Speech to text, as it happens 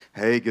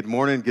Hey, good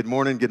morning,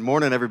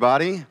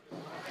 everybody.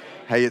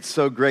 Hey, it's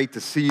so great to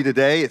see you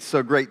today. It's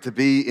so great to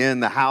be in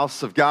the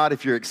house of God.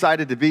 If you're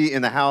excited to be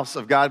in the house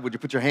of God, would you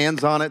put your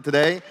hands on it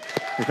today?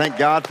 And thank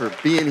God for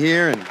being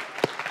here, and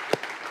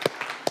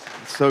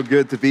it's so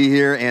good to be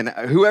here. And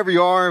whoever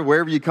you are,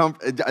 wherever you come,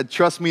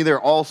 trust me, there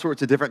are all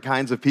sorts of different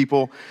kinds of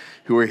people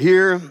who are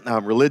here,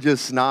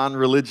 religious,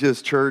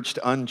 non-religious, churched,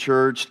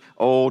 unchurched,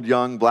 old,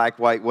 young, black,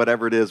 white,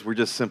 whatever it is. We're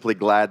just simply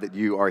glad that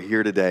you are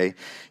here today,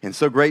 and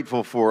so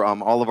grateful for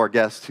all of our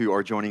guests who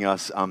are joining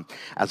us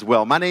as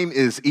well. My name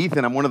is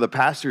Ethan. I'm one of the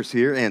pastors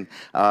here, and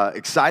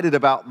excited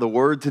about the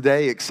word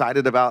today,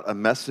 excited about a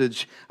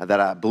message that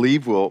I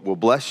believe will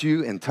bless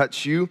you and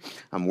touch you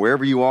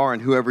wherever you are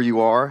and whoever you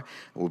are.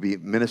 We'll be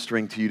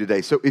ministering to you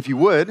today. So if you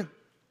would,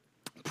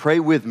 pray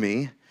with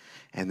me,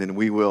 and then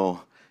we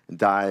will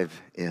dive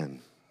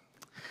in.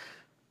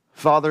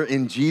 Father,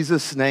 in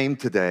Jesus' name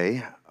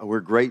today,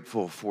 we're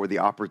grateful for the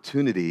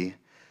opportunity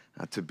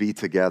to be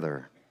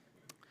together.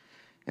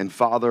 And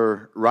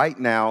Father, right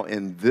now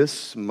in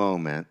this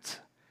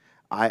moment,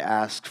 I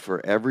ask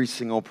for every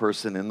single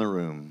person in the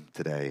room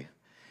today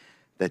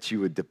that you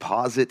would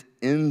deposit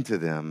into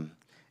them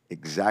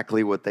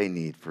exactly what they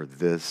need for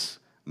this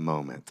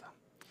moment.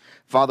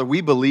 Father,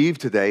 we believe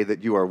today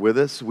that you are with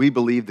us. We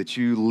believe that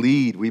you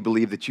lead. We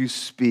believe that you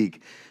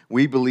speak.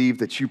 We believe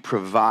that you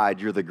provide.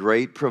 You're the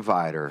great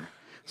provider.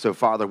 So,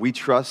 Father, we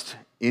trust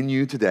in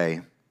you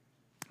today,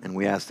 and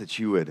we ask that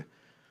you would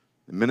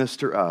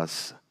minister to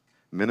us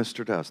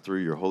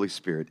through your Holy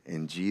Spirit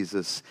in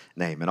Jesus'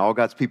 name. And all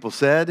God's people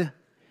said,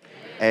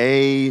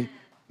 Amen.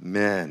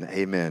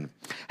 Amen.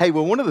 Hey,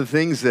 well, one of the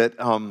things that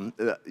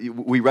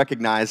we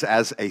recognize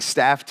as a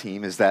staff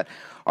team is that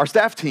our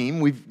staff team,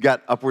 we've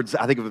got upwards,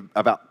 I think, of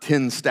about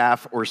 10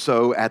 staff or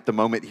so at the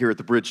moment here at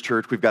the Bridge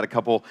Church. We've got a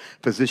couple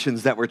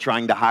positions that we're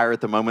trying to hire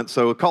at the moment,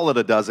 so call it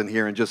a dozen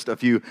here in just a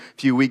few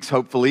weeks,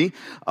 hopefully.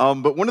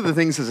 But one of the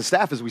things as a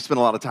staff is we spend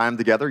a lot of time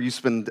together. You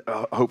spend,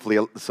 hopefully,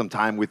 some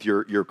time with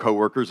your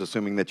coworkers,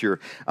 assuming that you're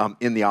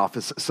in the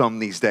office some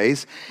these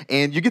days.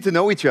 And you get to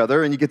know each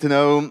other, and you get to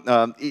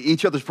know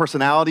each other's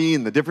personality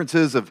and the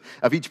differences of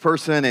each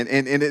person, and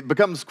it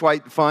becomes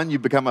quite fun. You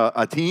become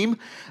a team.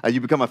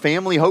 You become a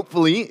family,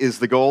 hopefully, is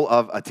the goal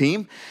of a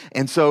team.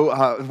 And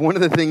so one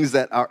of the things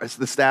that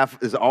the staff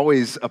is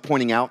always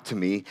pointing out to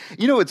me,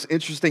 it's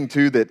interesting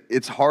too that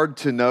it's hard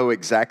to know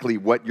exactly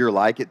what you're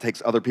like. It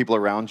takes other people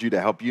around you to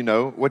help you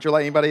know what you're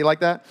like. Anybody like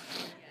that?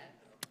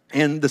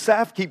 And the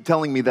staff keep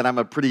telling me that I'm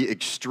a pretty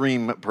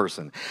extreme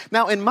person.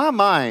 Now, in my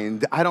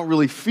mind, I don't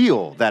really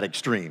feel that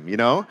extreme,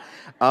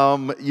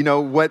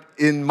 what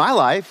in my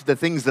life, the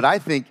things that I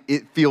think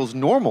it feels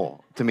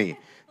normal to me.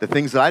 The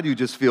things that I do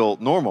just feel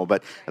normal,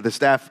 but the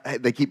staff,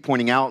 they keep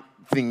pointing out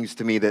things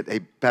to me that,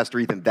 hey, Pastor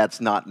Ethan, that's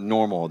not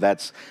normal.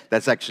 That's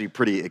actually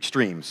pretty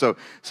extreme. So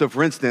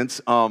for instance,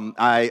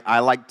 I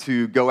like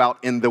to go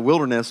out in the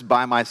wilderness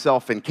by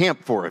myself and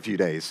camp for a few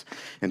days.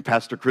 And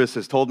Pastor Chris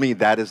has told me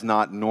that is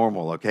not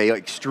normal, okay?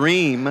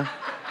 Extreme.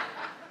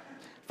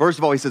 First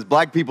of all, he says,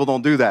 black people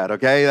don't do that,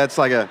 okay? That's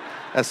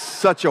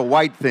such a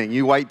white thing.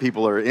 You white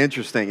people are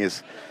interesting.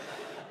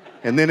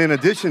 And then in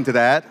addition to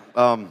that,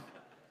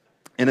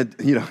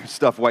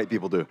 stuff white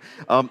people do.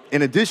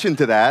 In addition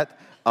to that,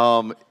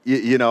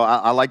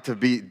 I like to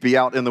be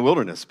out in the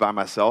wilderness by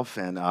myself.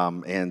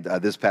 And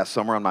this past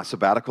summer on my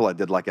sabbatical, I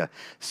did like a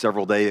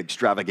several-day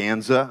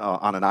extravaganza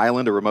on an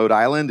island, a remote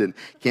island, and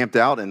camped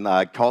out and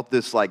caught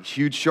this like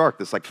huge shark,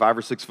 this like 5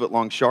 or 6 foot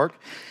long shark.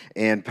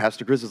 And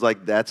Pastor Chris is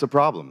like, "That's a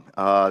problem.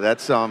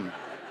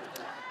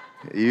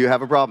 You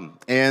have a problem."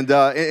 And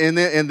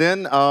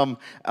then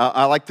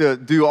I like to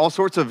do all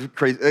sorts of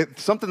crazy,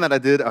 something that I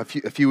did a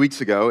few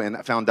weeks ago, and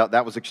I found out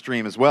that was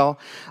extreme as well.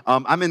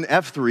 I'm in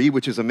F3,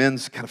 which is a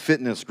men's kind of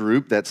fitness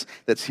group that's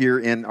here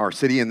in our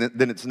city, and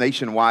then it's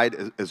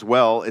nationwide as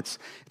well. It's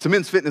a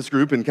men's fitness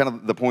group, and kind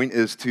of the point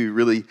is to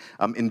really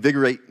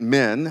invigorate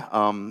men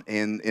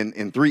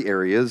in 3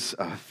 areas: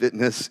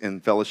 fitness,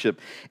 in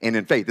fellowship, and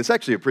in faith. It's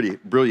actually a pretty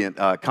brilliant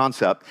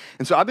concept.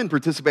 And so I've been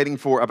participating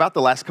for about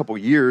the last couple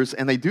years,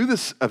 and they do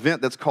this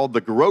event that's called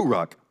the Grow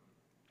Ruck.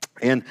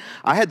 And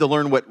I had to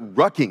learn what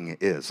rucking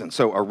is. And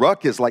so a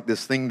ruck is like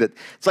this thing that,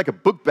 it's like a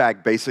book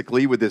bag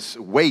basically with this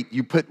weight.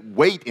 You put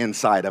weight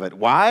inside of it.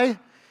 Why?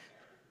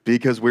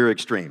 Because we're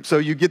extreme. So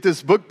you get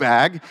this book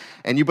bag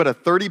and you put a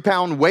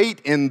 30-pound weight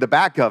in the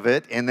back of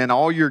it, and then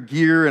all your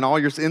gear and all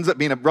your ends up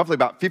being roughly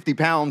about 50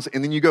 pounds,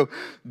 and then you go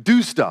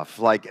do stuff.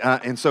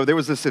 And so there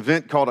was this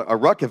event called a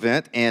ruck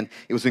event, and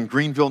it was in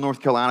Greenville,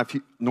 North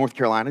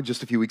Carolina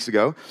just a few weeks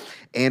ago.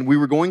 And we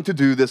were going to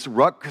do this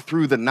ruck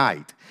through the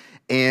night.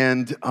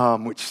 And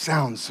which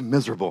sounds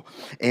miserable,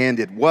 and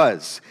it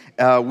was.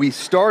 We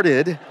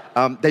started,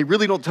 they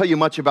really don't tell you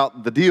much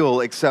about the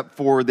deal except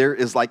for there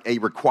is like a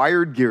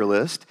required gear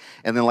list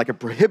and then like a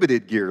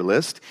prohibited gear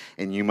list,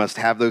 and you must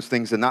have those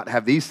things and not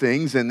have these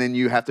things, and then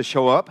you have to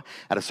show up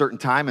at a certain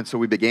time. And so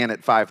we began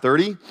at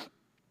 5:30.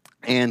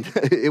 and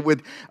it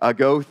would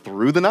go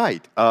through the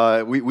night.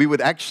 We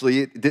would actually,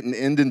 it didn't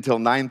end until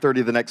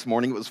 9:30 the next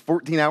morning. It was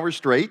 14 hours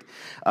straight,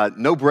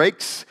 no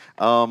breaks,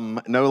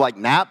 no like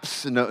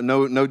naps,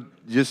 no,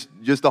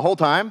 just the whole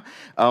time.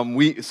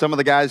 Some of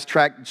the guys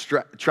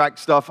tracked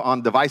stuff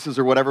on devices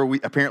or whatever.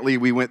 Apparently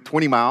we went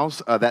 20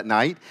 miles that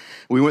night.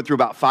 We went through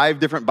about 5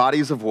 different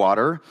bodies of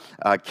water,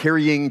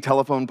 carrying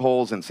telephone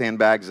poles and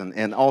sandbags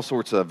and all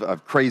sorts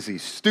of crazy,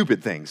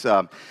 stupid things.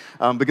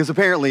 Because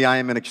apparently I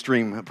am an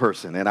extreme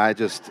person, and I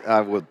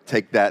will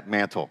take that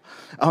mantle.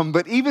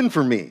 But even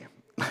for me,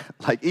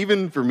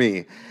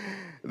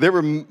 there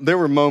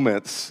were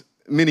moments,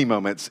 many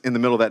moments in the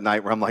middle of that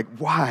night where I'm like,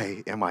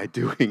 why am I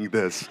doing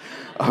this?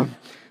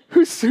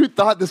 Who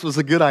thought this was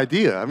a good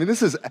idea? I mean,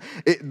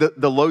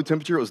 the low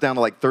temperature, it was down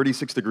to like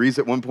 36 degrees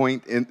at one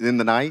point in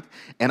the night,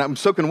 and I'm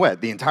soaking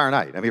wet the entire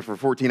night. I mean, for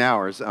 14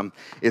 hours, it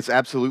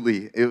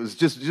was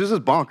just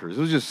bonkers.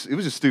 It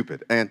was just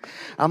stupid. And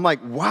I'm like,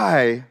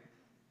 why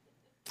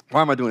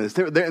am I doing this?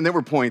 And there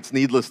were points,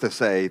 needless to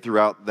say,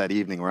 throughout that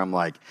evening where I'm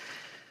like,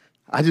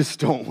 I just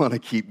don't want to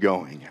keep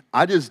going.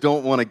 I just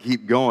don't want to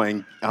keep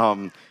going.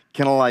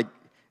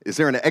 Is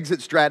there an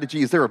exit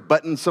strategy? Is there a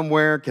button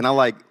somewhere?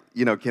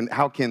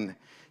 How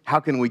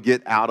can we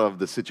get out of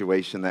the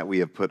situation that we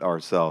have put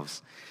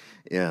ourselves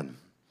in?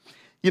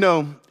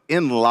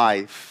 In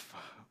life,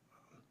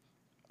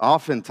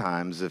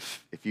 oftentimes,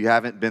 if you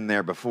haven't been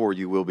there before,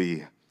 you will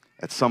be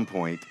at some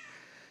point.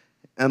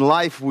 In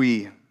life,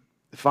 we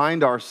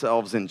find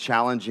ourselves in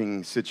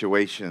challenging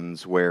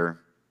situations where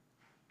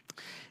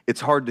it's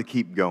hard to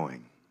keep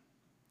going.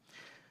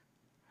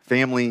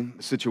 Family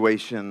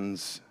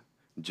situations,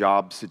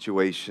 job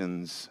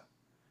situations,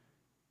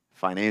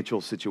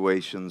 financial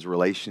situations,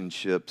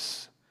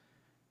 relationships,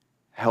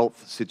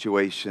 health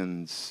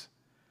situations.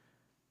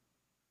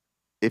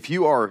 If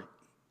you are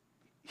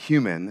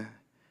human,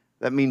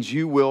 that means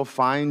you will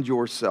find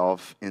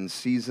yourself in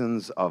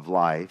seasons of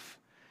life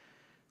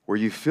where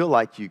you feel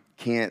like you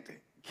can't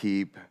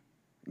keep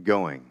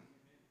going.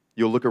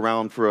 You'll look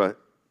around for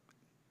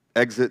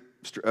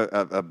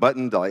a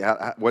button,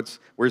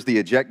 where's the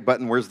eject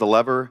button, where's the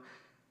lever?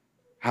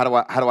 How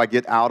do I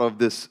get out of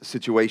this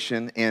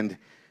situation? And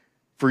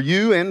for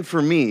you and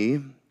for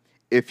me,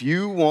 if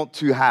you want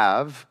to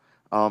have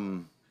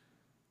a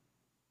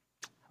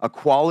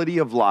quality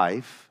of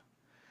life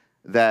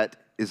that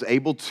is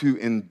able to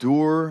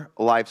endure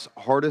life's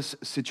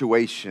hardest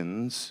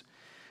situations,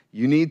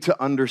 you need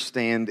to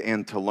understand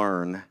and to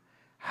learn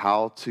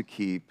how to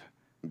keep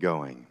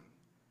going.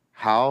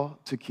 How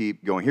to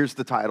keep going. Here's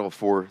the title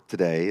for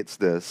today. It's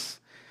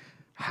this: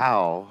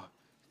 How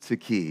to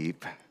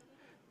Keep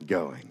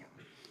Going.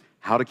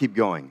 How to keep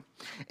going.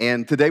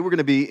 And today we're going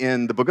to be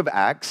in the book of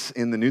Acts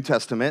in the New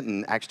Testament,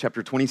 in Acts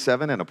chapter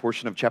 27 and a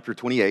portion of chapter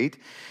 28.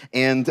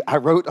 And I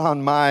wrote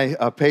on my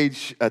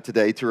page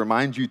today to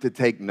remind you to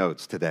take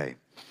notes today.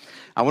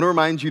 I want to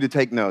remind you to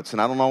take notes, and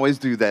I don't always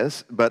do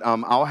this, but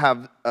I'll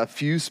have a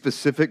few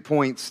specific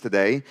points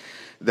today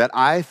that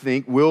I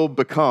think will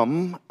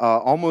become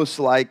almost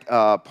like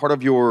part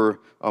of your,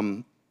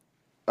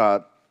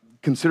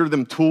 consider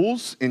them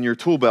tools in your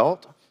tool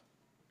belt,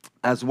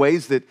 as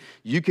ways that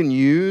you can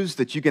use,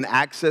 that you can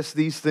access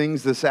these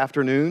things this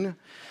afternoon.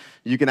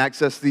 You can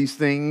access these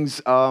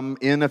things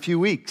in a few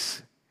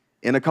weeks,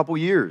 in a couple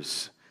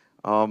years.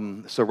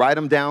 So write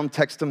them down,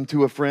 text them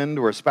to a friend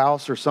or a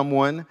spouse or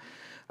someone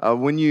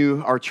when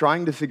you are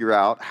trying to figure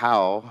out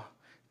how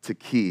to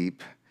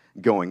keep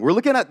going. We're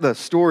looking at the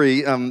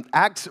story.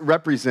 Acts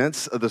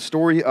represents the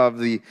story of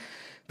the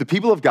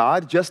people of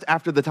God just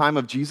after the time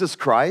of Jesus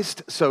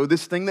Christ. So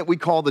this thing that we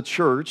call the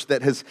church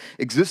that has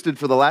existed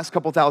for the last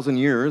couple thousand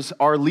years,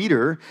 our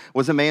leader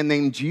was a man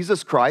named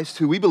Jesus Christ,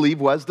 who we believe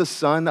was the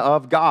Son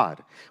of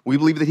God. We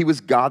believe that he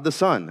was God the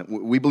Son.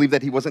 We believe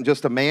that he wasn't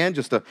just a man,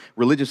 just a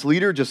religious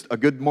leader, just a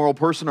good moral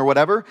person or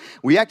whatever.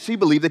 We actually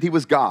believe that he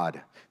was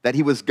God. That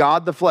he was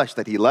God the flesh,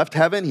 that he left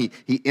heaven,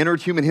 he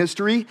entered human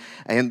history,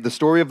 and the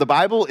story of the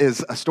Bible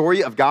is a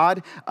story of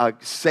God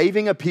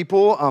saving a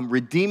people,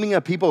 redeeming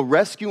a people,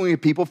 rescuing a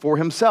people for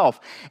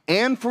himself.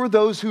 And for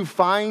those who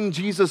find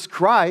Jesus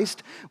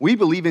Christ, we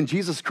believe in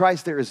Jesus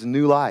Christ there is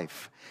new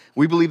life.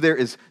 We believe there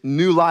is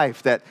new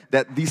life, that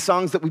these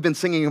songs that we've been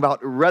singing about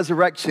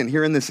resurrection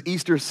here in this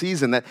Easter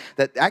season,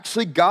 that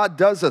actually God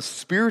does a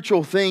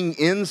spiritual thing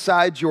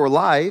inside your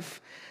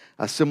life,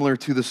 similar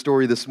to the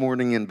story this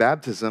morning in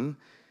baptism,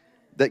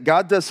 that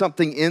God does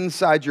something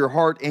inside your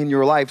heart and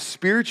your life,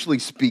 spiritually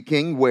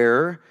speaking,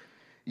 where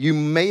you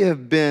may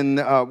have been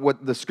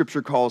what the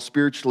scripture calls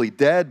spiritually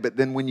dead, but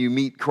then when you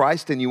meet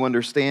Christ and you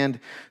understand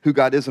who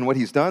God is and what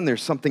he's done,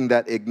 there's something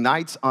that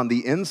ignites on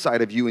the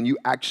inside of you and you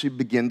actually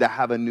begin to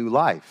have a new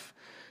life,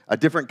 a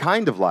different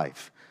kind of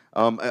life,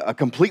 a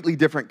completely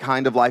different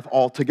kind of life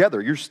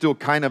altogether. You're still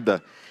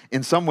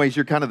in some ways,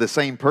 you're kind of the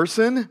same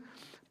person,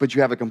 but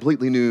you have a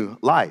completely new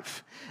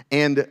life.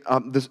 And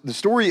the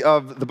story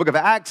of the book of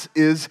Acts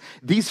is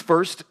these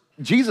first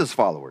Jesus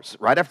followers.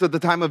 Right after the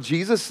time of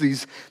Jesus,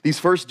 these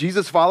first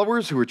Jesus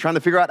followers who were trying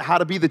to figure out how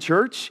to be the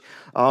church,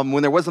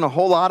 when there wasn't a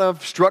whole lot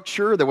of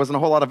structure, there wasn't a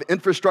whole lot of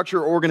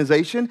infrastructure or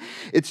organization,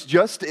 it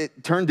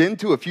turned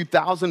into a few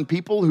thousand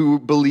people who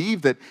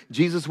believed that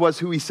Jesus was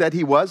who he said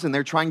he was, and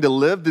they're trying to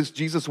live this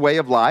Jesus way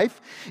of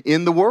life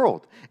in the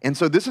world. And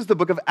so this is the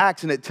book of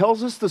Acts, and it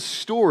tells us the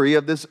story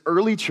of this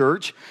early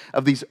church,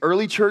 of these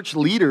early church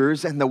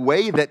leaders, and the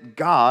way that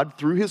God,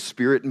 through his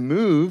Spirit,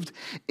 moved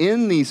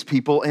in these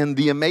people and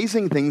the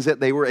amazing things that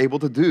they were able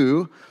to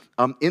do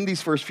in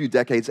these first few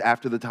decades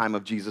after the time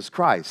of Jesus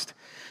Christ.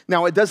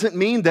 Now, it doesn't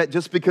mean that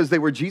just because they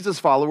were Jesus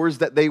followers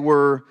that they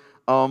were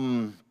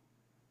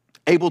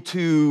able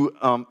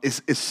to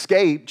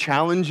escape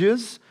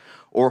challenges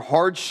or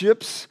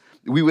hardships.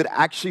 We would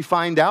actually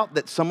find out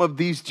that some of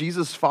these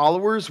Jesus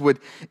followers would,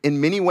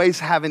 in many ways,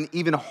 have an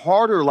even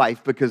harder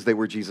life because they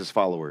were Jesus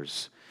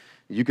followers.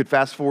 You could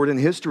fast forward in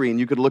history and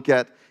you could look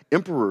at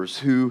emperors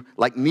who,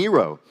 like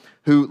Nero,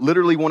 who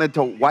literally wanted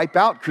to wipe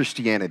out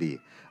Christianity,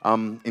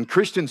 and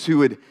Christians who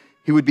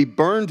would be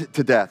burned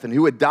to death and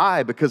who would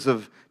die because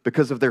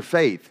of their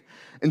faith.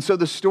 And so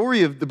the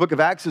story of the book of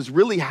Acts is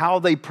really how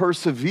they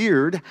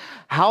persevered,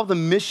 how the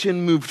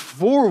mission moved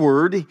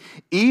forward,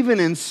 even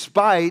in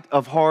spite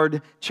of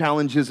hard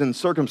challenges and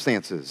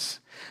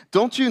circumstances.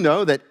 Don't you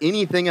know that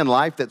anything in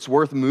life that's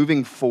worth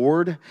moving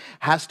forward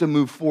has to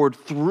move forward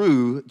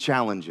through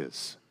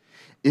challenges?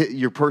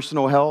 Your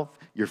personal health,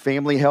 your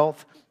family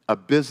health, a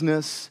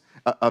business,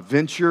 a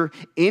venture,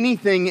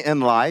 anything in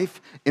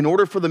life, in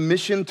order for the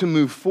mission to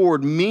move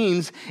forward,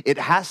 means it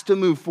has to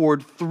move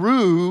forward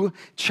through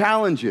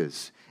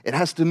challenges. It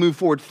has to move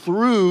forward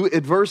through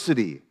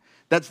adversity.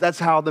 That's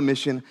how the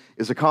mission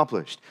is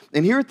accomplished.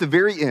 And here at the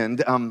very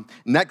end,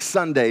 next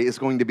Sunday is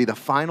going to be the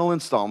final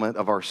installment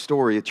of our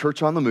story, A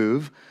Church on the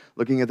Move,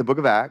 looking at the book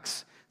of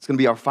Acts. It's going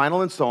to be our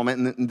final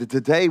installment, and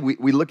today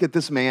we look at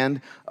this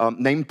man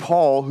named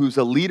Paul, who's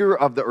a leader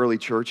of the early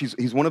church.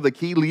 He's one of the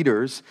key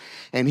leaders,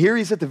 and here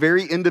he's at the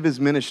very end of his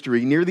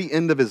ministry, near the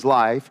end of his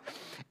life,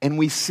 and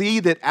we see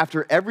that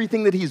after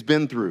everything that he's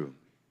been through,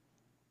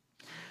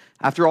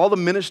 after all the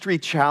ministry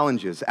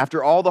challenges,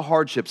 after all the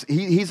hardships,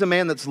 he's a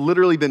man that's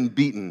literally been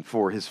beaten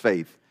for his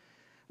faith.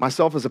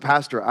 Myself as a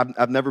pastor,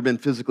 I've never been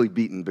physically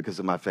beaten because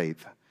of my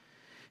faith.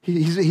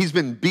 He's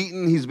been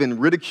beaten, he's been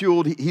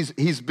ridiculed,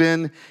 he's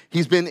been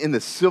in the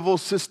civil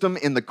system,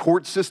 in the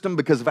court system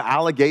because of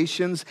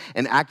allegations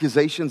and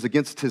accusations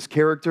against his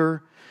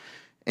character.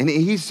 And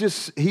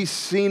he's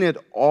seen it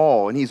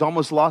all, and he's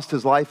almost lost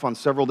his life on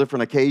several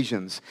different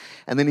occasions.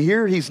 And then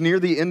here he's near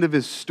the end of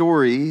his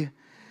story,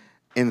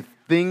 and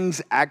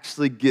things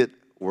actually get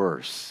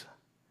worse.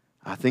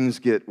 Things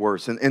get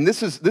worse. And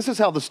this is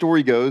how the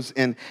story goes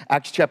in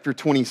Acts chapter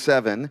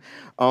 27.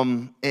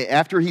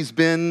 After he's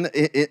been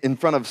in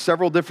front of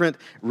several different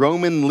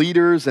Roman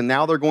leaders, and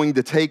now they're going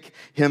to take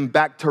him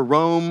back to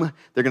Rome.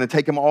 They're going to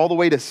take him all the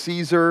way to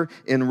Caesar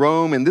in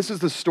Rome. And this is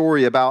the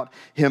story about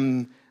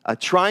him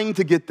trying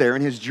to get there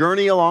and his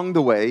journey along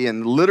the way.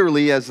 And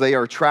literally, as they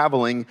are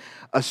traveling,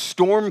 a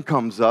storm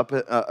comes up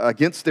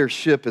against their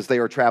ship as they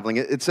are traveling.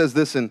 It says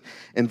this in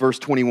verse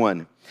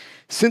 21.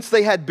 Since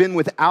they had been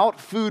without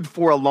food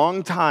for a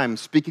long time,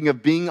 speaking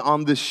of being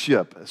on this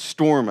ship,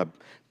 a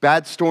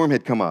bad storm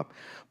had come up.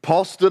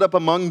 Paul stood up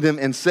among them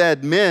and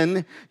said,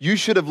 "Men, you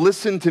should have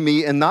listened to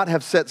me and not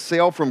have set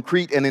sail from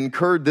Crete and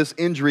incurred this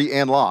injury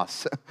and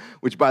loss."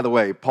 Which, by the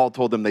way, Paul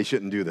told them they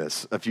shouldn't do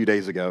this a few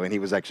days ago, and he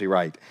was actually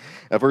right.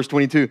 Verse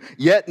 22,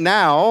 "Yet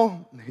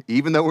now,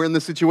 even though we're in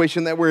the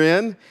situation that we're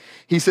in,"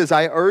 he says,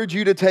 "I urge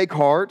you to take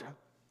heart."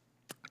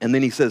 And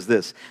then he says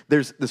this,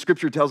 the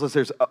scripture tells us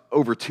there's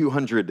over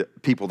 200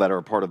 people that are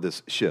a part of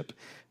this ship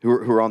who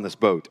are on this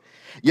boat.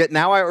 "Yet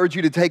now I urge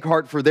you to take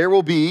heart, for there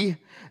will be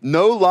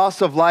no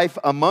loss of life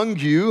among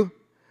you,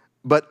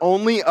 but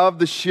only of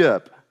the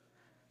ship.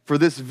 For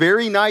this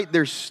very night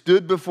there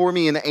stood before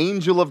me an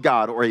angel of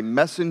God," or a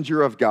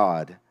messenger of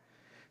God,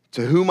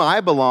 "to whom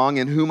I belong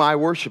and whom I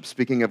worship,"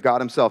 speaking of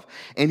God himself.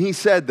 And he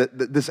said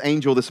that this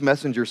angel, this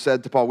messenger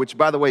said to Paul, which,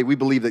 by the way, we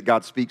believe that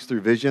God speaks through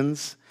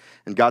visions,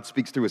 and God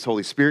speaks through his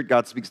Holy Spirit.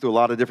 God speaks through a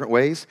lot of different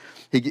ways.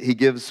 He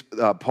gives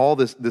Paul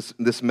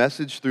this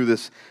message through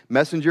this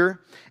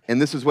messenger.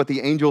 And this is what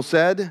the angel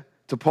said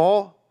to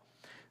Paul.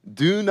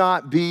 "Do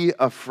not be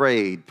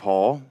afraid,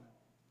 Paul."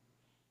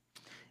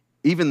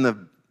 Even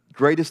the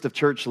greatest of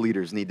church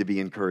leaders need to be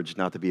encouraged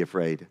not to be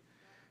afraid.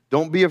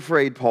 "Don't be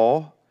afraid,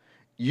 Paul.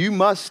 You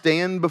must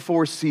stand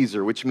before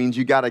Caesar," which means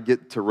you got to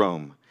get to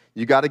Rome.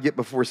 You got to get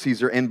before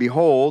Caesar. "And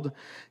behold,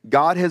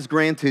 God has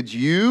granted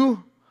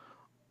you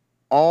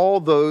all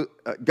those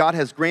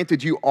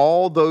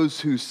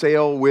who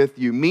sail with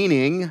you,"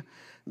 meaning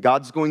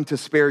God's going to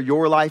spare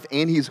your life,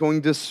 and he's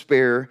going to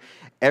spare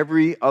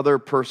every other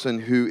person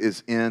who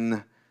is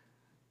in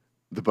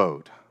the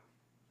boat.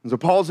 And so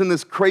Paul's in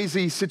this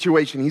crazy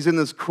situation. He's in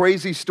this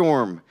crazy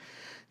storm.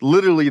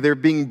 Literally, they're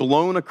being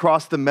blown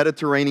across the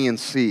Mediterranean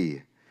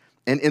Sea.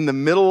 And in the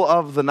middle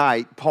of the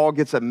night, Paul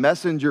gets a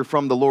messenger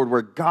from the Lord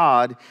where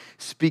God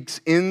speaks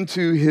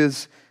into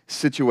his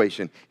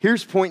situation.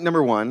 Here's point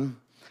number one.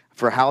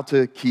 for how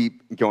to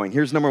keep going.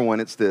 Here's number one.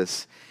 It's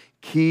this.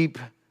 Keep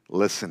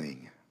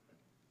listening.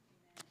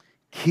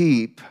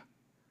 Keep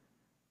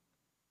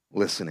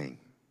listening.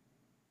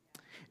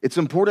 It's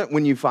important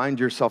when you find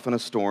yourself in a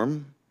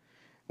storm,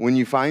 when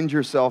you find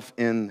yourself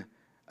in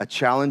a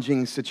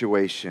challenging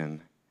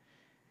situation,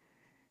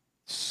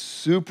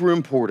 super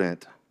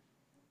important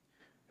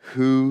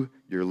who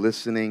you're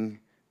listening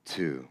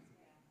to.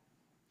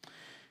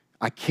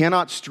 I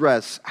cannot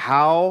stress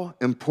how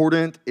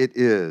important it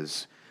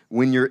is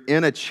when you're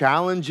in a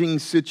challenging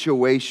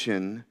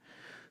situation,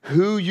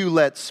 who you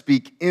let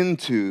speak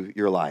into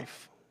your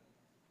life,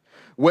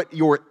 what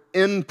your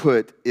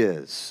input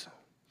is.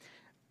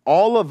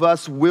 All of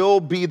us will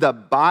be the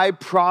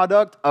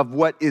byproduct of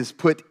what is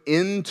put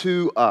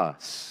into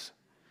us.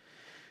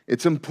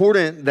 It's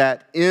important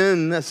that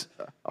in this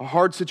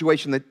hard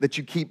situation that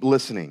you keep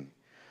listening,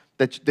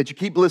 that you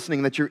keep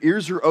listening, that your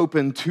ears are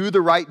open to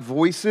the right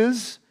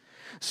voices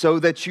so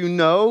that you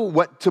know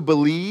what to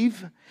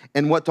believe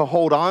and what to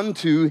hold on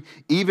to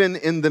even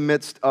in the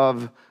midst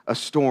of a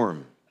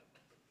storm.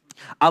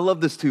 I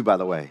love this too, by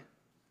the way.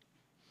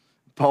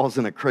 Paul's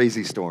in a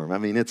crazy storm. I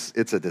mean, it's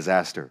a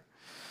disaster.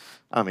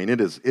 I mean,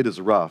 it is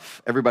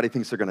rough. Everybody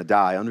thinks they're going to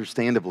die,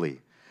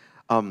 understandably.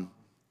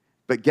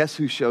 But guess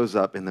who shows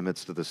up in the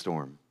midst of the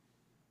storm?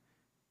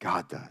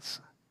 God does.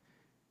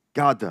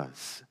 God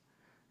does.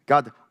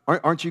 God,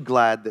 aren't you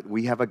glad that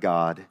we have a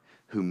God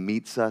who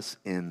meets us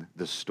in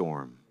the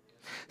storm?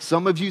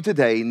 Some of you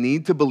today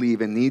need to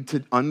believe and need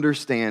to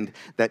understand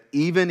that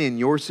even in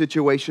your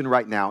situation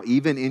right now,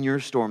 even in your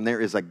storm, there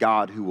is a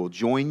God who will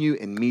join you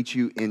and meet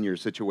you in your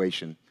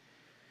situation.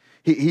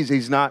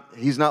 He's not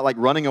like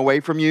running away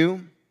from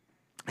you.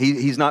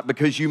 He's not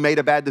because you made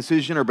a bad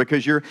decision or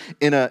because you're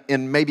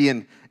maybe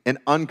in an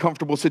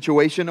uncomfortable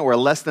situation or a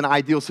less than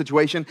ideal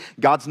situation.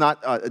 God's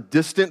not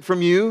distant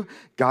from you.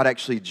 God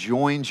actually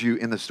joins you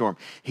in the storm.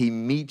 He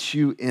meets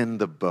you in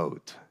the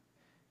boat.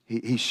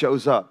 He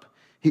shows up.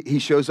 He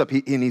shows up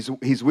and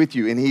he's with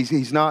you, and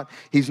he's not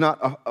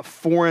a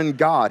foreign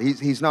God.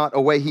 He's not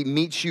away. He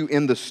meets you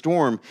in the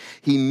storm.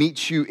 He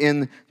meets you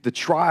in the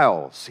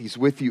trials. He's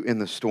with you in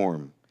the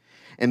storm.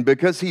 And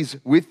because he's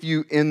with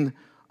you in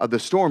the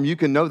storm, you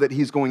can know that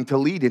he's going to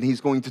lead and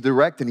he's going to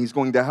direct and he's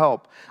going to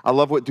help. I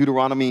love what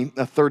Deuteronomy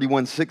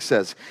 31:6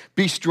 says.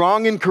 Be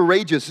strong and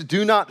courageous.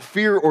 Do not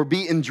fear or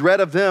be in dread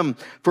of them,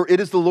 for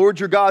it is the Lord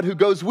your God who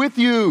goes with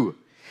you.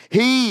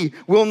 He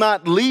will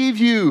not leave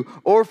you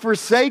or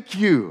forsake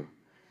you.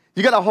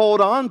 You got to hold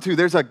on to.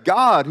 There's a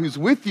God who's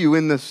with you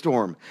in this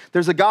storm.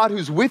 There's a God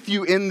who's with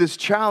you in this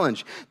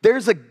challenge.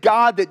 There's a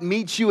God that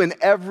meets you in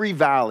every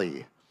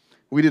valley.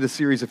 We did a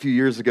series a few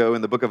years ago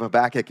in the book of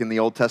Habakkuk in the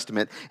Old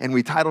Testament, and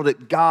we titled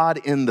it God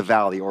in the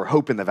Valley or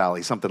Hope in the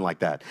Valley, something like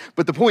that.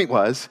 But the point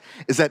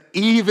is that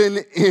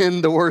even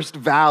in the worst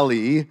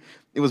valley,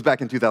 it was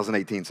back in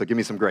 2018, so give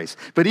me some grace.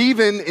 But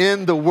even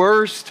in the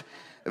worst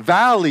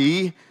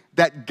valley,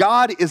 that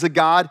God is a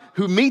God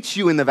who meets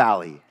you in the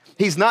valley.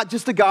 He's not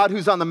just a God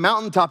who's on the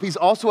mountaintop, he's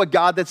also a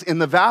God that's in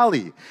the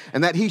valley,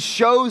 and that he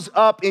shows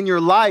up in your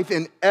life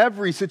in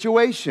every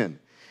situation.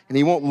 And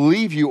he won't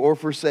leave you or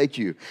forsake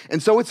you.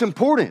 And so it's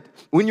important.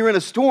 When you're in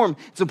a storm,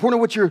 it's important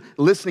what you're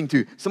listening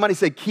to. Somebody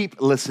say, keep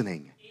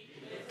listening.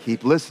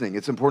 Keep listening.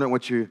 It's important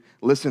what you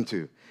listen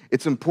to.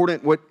 It's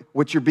important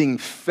what you're being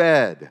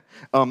fed.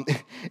 Can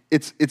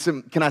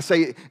I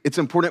say it's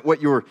important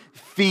what your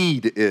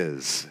feed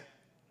is?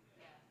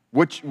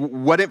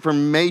 What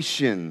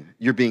information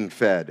you're being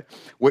fed.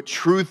 What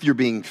truth you're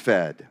being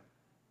fed.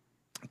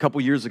 A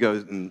couple years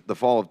ago, in the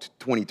fall of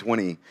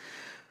 2020,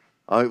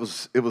 it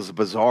was a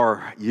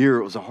bizarre year.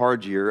 It was a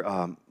hard year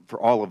for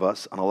all of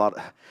us on a lot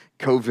of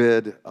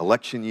COVID,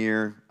 election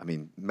year,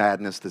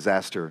 madness,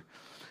 disaster.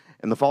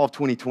 In the fall of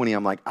 2020,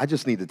 I'm like, I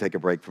just need to take a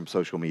break from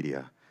social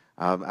media.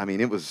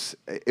 It was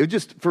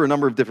just for a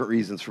number of different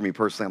reasons for me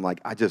personally. I'm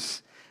like, I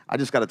just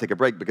got to take a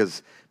break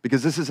because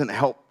this isn't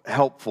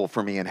helpful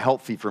for me and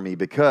healthy for me,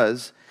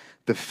 because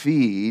the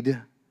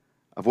feed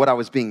of what I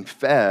was being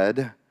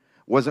fed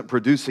wasn't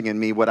producing in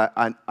me what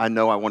I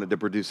know I wanted to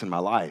produce in my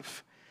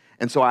life.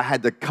 And so I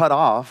had to cut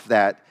off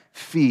that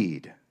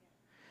feed.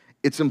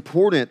 It's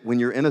important when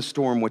you're in a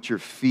storm what your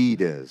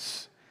feed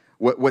is,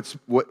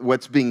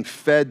 what's being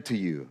fed to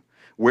you,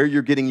 where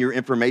you're getting your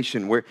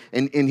information.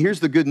 And here's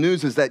the good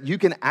news is that you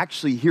can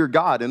actually hear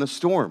God in a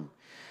storm.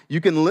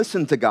 You can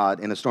listen to God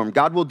in a storm.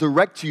 God will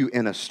direct you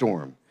in a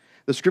storm.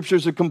 The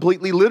scriptures are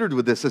completely littered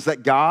with this, is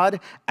that God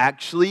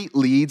actually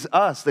leads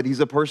us, that he's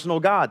a personal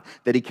God,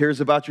 that he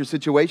cares about your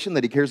situation,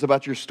 that he cares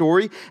about your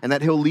story, and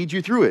that he'll lead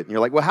you through it. And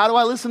you're like, well, how do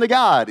I listen to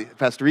God,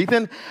 Pastor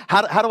Ethan?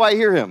 How do I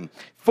hear him?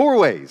 4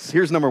 ways.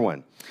 Here's number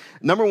one.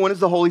 Number one is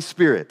the Holy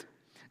Spirit.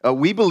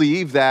 We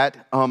believe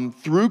that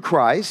through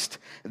Christ,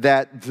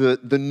 that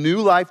the new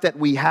life that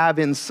we have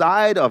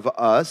inside of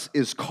us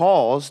is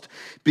caused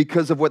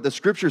because of what the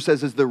Scripture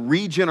says is the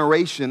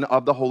regeneration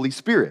of the Holy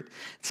Spirit.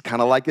 It's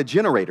kind of like a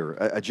generator.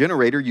 A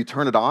generator, you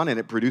turn it on and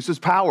it produces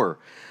power.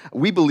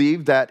 We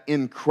believe that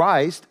in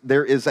Christ,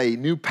 there is a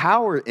new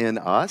power in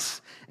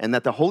us and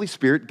that the Holy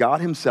Spirit, God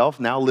Himself,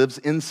 now lives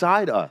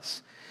inside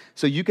us.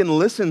 So you can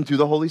listen to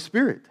the Holy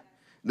Spirit,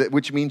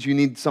 which means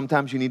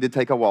sometimes you need to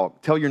take a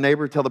walk. Tell your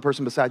neighbor, tell the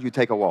person beside you,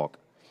 take a walk.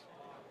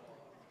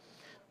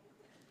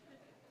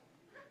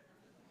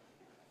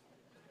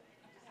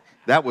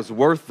 That was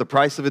worth the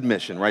price of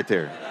admission right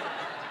there.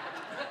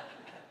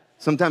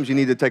 Sometimes you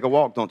need to take a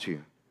walk, don't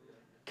you?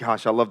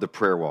 Gosh, I love the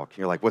prayer walk.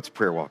 You're like, what's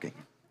prayer walking?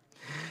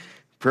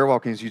 Prayer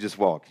walking is you just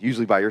walk,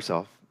 usually by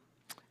yourself.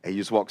 And you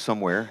just walk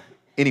somewhere,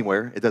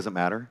 anywhere, it doesn't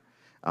matter.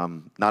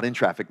 Not in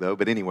traffic though,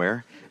 but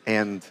anywhere.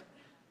 And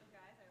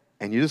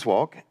you just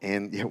walk,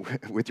 and you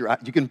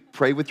can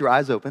pray with your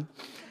eyes open,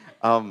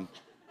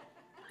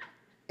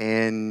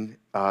 and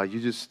you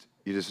just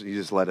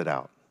let it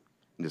out.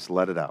 You just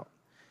let it out.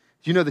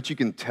 Do you know that you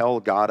can tell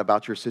God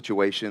about your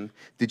situation?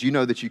 Did you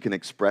know that you can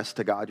express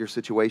to God your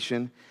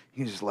situation?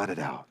 You can just let it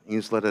out. You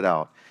just let it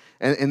out.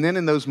 And then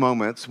in those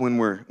moments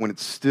when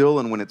it's still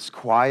and when it's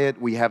quiet,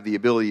 we have the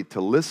ability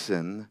to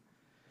listen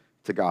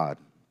to God.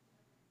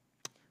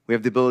 We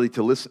have the ability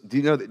to listen. Do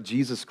you know that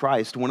Jesus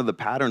Christ, one of the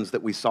patterns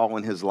that we saw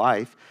in His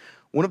life,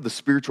 one of the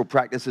spiritual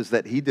practices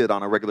that He did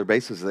on a regular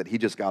basis is that He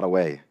just got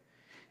away.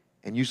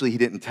 And usually He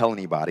didn't tell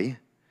anybody.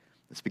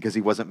 It's because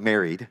He wasn't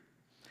married.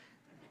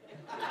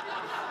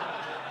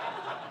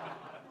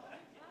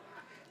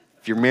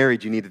 If you're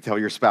married, you need to tell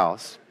your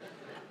spouse.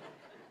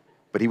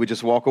 But He would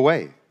just walk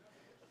away.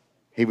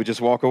 He would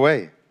just walk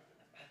away.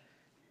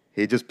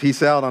 He'd just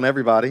peace out on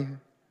everybody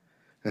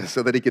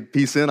so that He could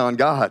peace in on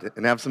God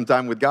and have some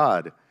time with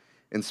God.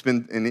 And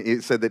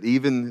it said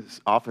that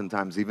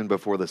oftentimes, even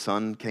before the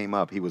sun came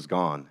up, He was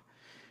gone.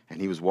 And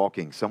He was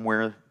walking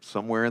somewhere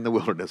in the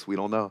wilderness, we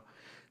don't know.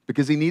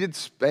 Because He needed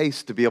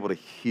space to be able to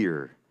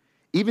hear.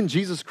 Even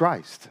Jesus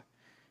Christ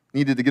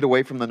needed to get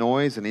away from the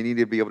noise, and He needed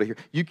to be able to hear.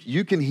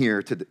 You can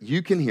hear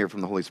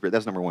from the Holy Spirit.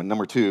 That's number one.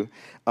 Number two,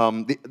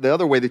 the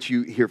other way that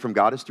you hear from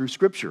God is through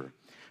Scripture.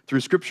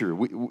 Through Scripture.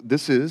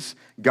 This is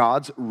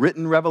God's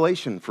written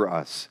revelation for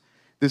us.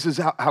 This is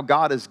how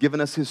God has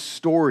given us His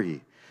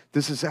story.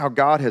 This is how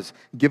God has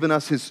given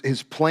us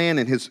His plan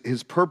and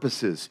His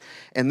purposes.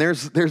 And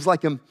there's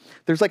like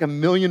a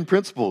million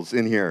principles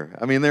in here.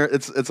 I mean,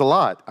 it's a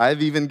lot.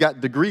 I've even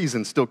got degrees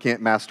and still can't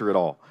master it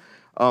all.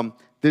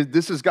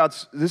 This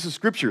is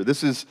Scripture.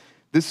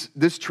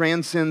 This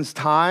transcends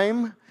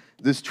time.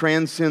 This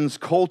transcends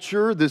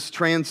culture. This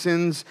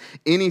transcends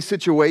any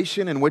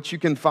situation. And what you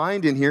can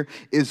find in here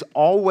is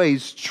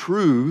always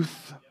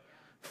truth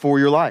for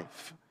your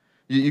life.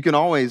 You can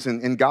always,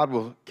 and God,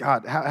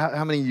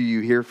 how many of you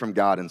hear from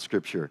God in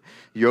Scripture?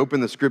 You open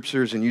the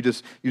Scriptures and you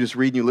just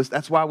read and you listen.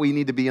 That's why we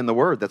need to be in the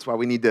Word. That's why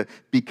we need to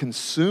be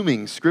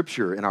consuming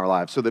Scripture in our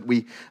lives so that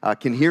we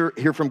can hear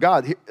from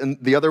God. And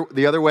the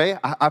other way,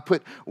 I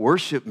put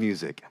worship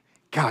music.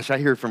 Gosh, I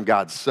hear from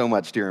God so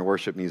much during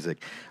worship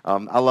music.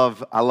 I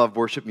love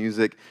worship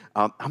music.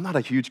 I'm not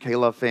a huge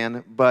K-Love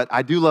fan, but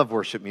I do love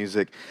worship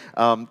music.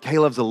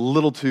 K-Love's a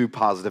little too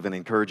positive and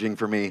encouraging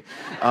for me.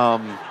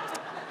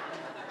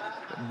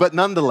 But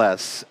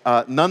nonetheless,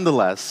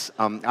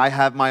 I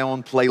have my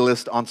own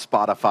playlist on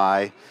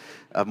Spotify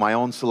of my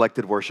own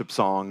selected worship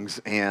songs,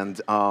 and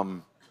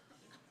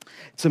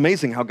it's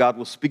amazing how God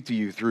will speak to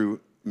you through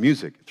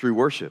music, through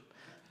worship.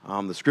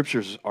 The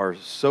Scriptures are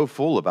so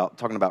full about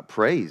talking about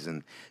praise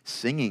and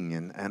singing,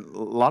 and a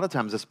lot of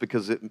times that's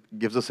because it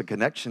gives us a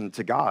connection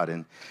to God,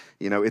 and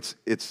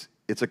it's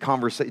a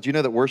conversation. Do you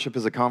know that worship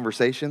is a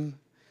conversation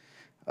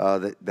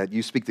that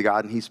you speak to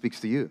God and He speaks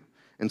to you?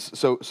 And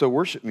so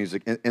worship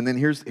music. And then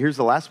here's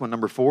the last one.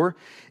 Number 4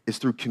 is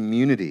through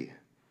community.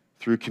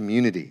 Through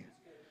community.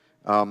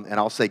 And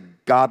I'll say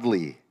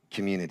godly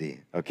community,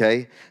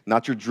 okay?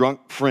 Not your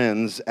drunk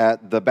friends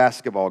at the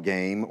basketball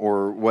game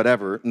or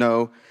whatever.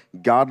 No,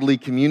 godly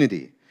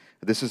community.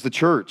 This is the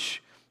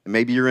church.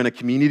 Maybe you're in a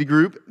community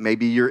group.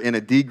 Maybe you're in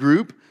a D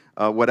group,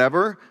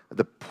 whatever.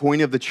 The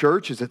point of the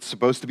church is it's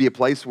supposed to be a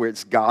place where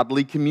it's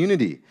godly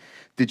community.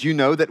 Did you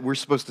know that we're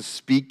supposed to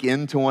speak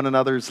into one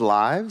another's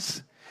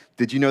lives?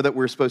 Did you know that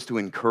we're supposed to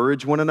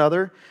encourage one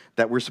another,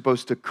 that we're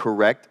supposed to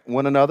correct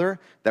one another,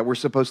 that we're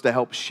supposed to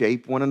help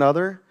shape one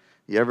another?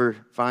 You ever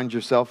find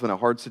yourself in a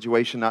hard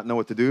situation, not know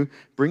what to do?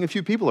 Bring a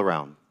few people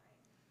around.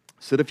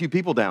 Sit a few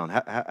people down.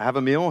 Have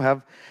a meal,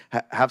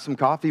 have some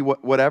coffee,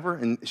 whatever,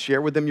 and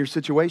share with them your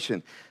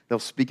situation. They'll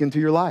speak into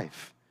your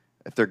life.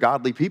 If they're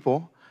godly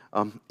people,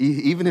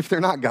 even if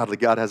they're not godly,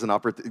 God has an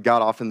opportunity.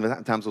 God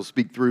oftentimes will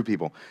speak through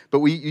people. But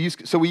we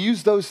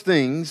use those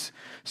things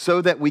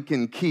so that we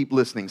can keep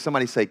listening.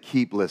 Somebody say,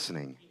 keep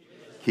listening.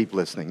 Keep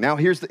listening. Now,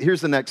 here's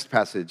the next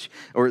passage,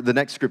 or the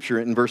next scripture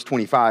in verse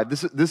 25.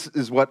 This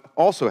is what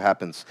also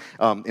happens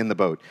in the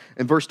boat.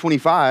 In verse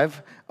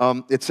 25,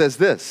 it says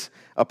this.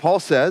 Paul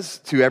says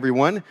to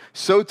everyone,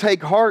 "So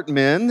take heart,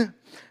 men,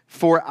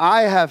 For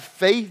I have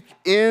faith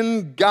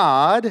in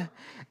God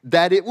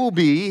that it will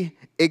be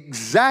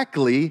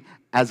exactly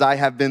as I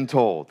have been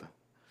told.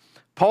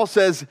 Paul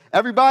says,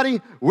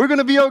 everybody, we're going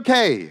to be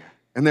okay.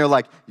 And they're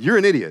like, you're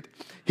an idiot.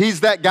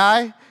 He's that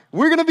guy.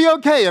 We're going to be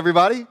okay,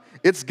 everybody.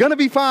 It's going to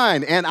be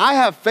fine. And I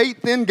have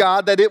faith in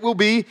God that it will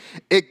be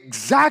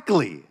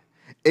exactly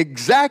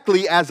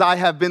as I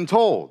have been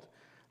told.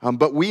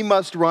 But we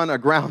must run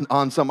aground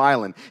on some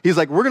island. He's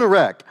like, we're going to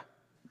wreck.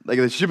 Like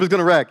the ship is going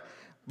to wreck.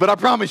 But I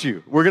promise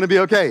you, we're going to be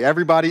okay.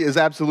 Everybody is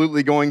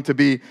absolutely going to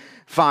be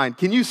fine.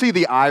 Can you see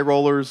the eye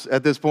rollers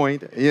at this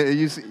point?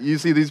 You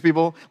see these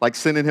people like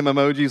sending him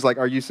emojis like,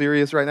 are you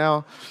serious right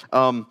now?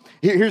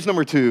 Here's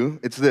number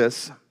 2. It's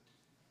this.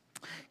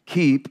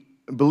 Keep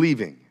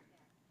believing.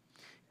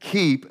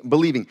 Keep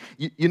believing.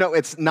 You know,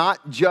 it's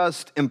not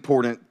just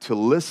important to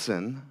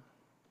listen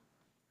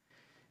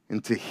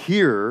and to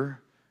hear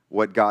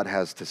what God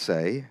has to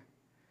say,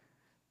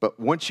 but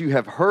once you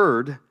have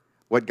heard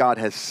what God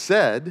has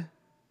said,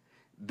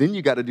 then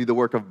you got to do the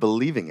work of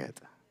believing it.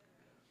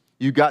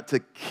 You got to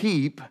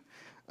keep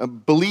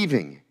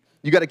believing.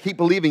 You got to keep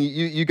believing.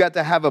 You got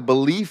to have a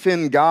belief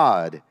in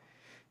God.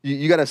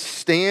 You got to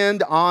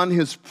stand on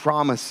His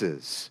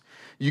promises.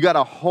 You got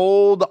to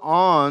hold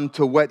on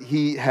to what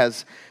He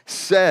has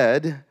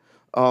said,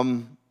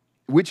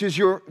 which is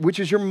your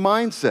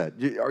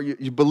mindset. Are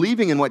you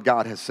believing in what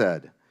God has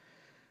said?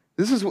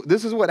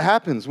 This is what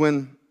happens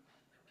when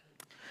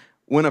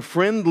a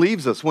friend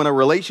leaves us, when a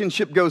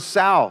relationship goes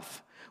south.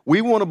 We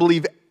want to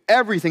believe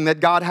everything that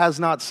God has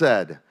not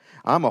said.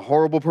 I'm a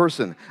horrible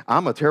person.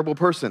 I'm a terrible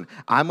person.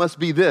 I must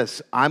be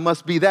this. I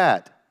must be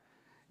that.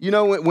 You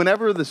know,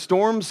 whenever the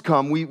storms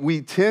come,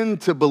 we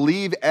tend to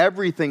believe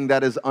everything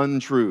that is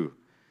untrue.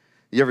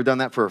 You ever done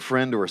that for a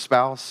friend or a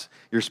spouse?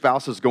 Your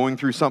spouse is going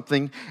through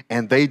something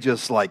and they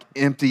just like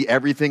empty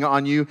everything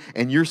on you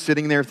and you're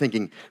sitting there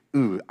thinking,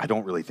 ooh, I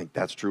don't really think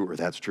that's true or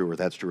that's true or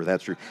that's true or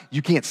that's true.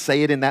 You can't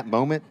say it in that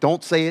moment.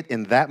 Don't say it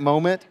in that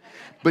moment.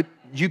 But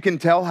you can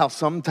tell how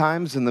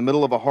sometimes in the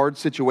middle of a hard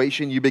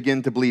situation, you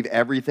begin to believe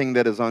everything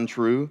that is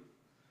untrue.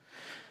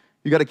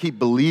 You got to keep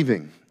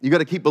believing. You got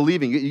to keep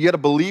believing. You got to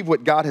believe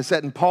what God has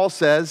said. And Paul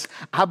says,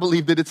 I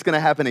believe that it's going to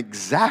happen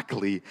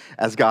exactly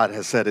as God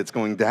has said it's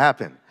going to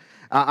happen.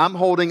 I'm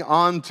holding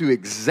on to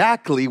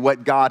exactly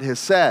what God has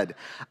said.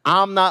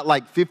 I'm not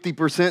like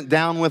 50%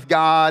 down with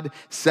God,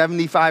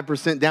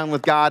 75% down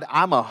with God.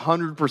 I'm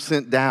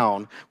 100%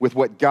 down with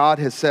what God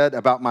has said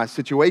about my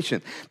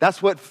situation.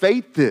 That's what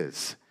faith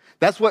is.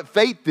 That's what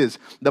faith is.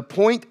 The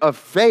point of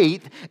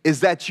faith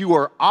is that you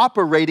are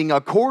operating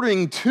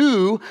according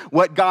to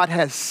what God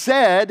has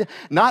said,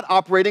 not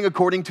operating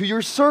according to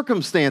your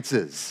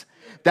circumstances.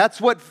 That's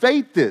what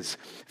faith is.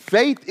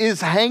 Faith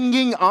is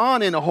hanging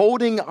on and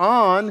holding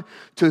on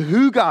to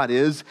who God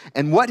is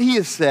and what He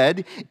has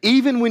said,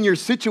 even when your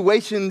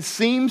situation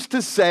seems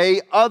to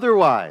say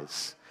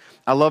otherwise.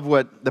 I love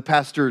what the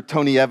pastor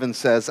Tony Evans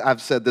says.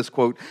 I've said this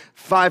quote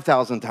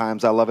 5,000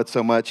 times. I love it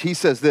so much. He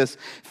says this,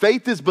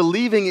 faith is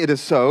believing it is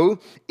so,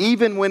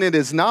 even when it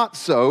is not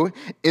so,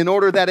 in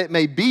order that it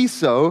may be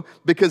so,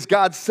 because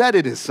God said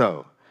it is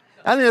so.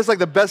 I think that's like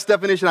the best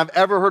definition I've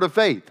ever heard of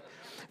faith.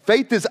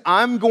 Faith is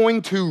I'm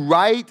going to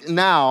right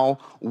now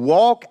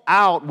walk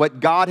out what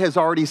God has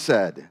already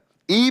said,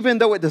 even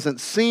though it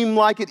doesn't seem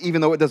like it, even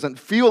though it doesn't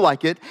feel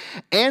like it,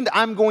 and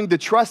I'm going to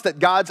trust that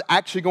God's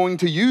actually going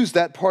to use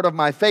that part of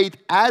my faith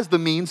as the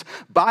means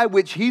by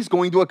which He's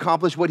going to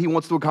accomplish what He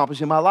wants to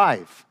accomplish in my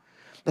life.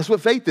 That's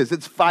what faith is.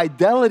 It's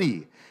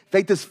fidelity.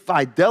 Faith is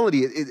fidelity.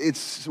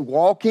 It's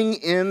walking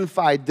in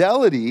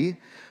fidelity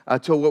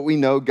to what we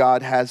know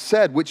God has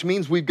said, which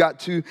means we've got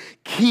to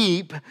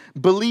keep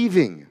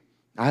believing.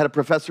 I had a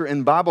professor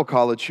in Bible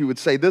college who would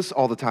say this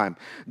all the time.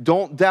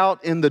 Don't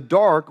doubt in the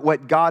dark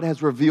what God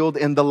has revealed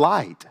in the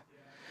light.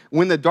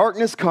 When the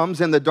darkness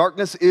comes, and the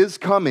darkness is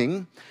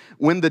coming,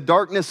 when the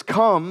darkness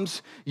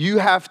comes, you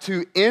have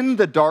to, in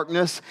the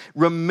darkness,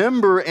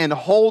 remember and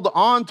hold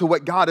on to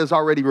what God has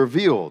already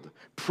revealed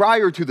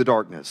prior to the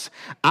darkness.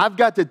 I've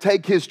got to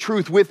take His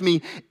truth with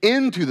me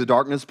into the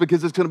darkness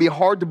because it's going to be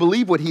hard to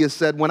believe what He has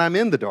said when I'm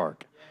in the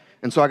dark.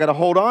 And so I got to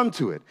hold on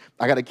to it.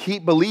 I got to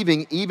keep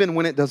believing even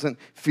when it doesn't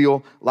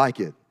feel like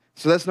it.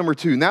 So that's number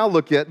 2. Now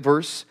look at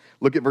verse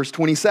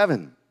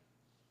 27.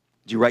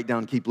 Did you write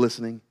down keep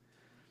listening?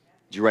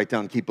 Did you write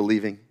down keep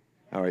believing?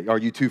 All right, are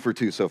you 2 for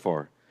 2 so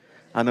far?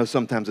 I know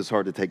sometimes it's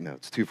hard to take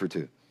notes. 2 for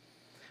 2.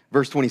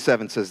 Verse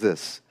 27 says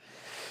this.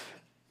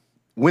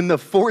 When the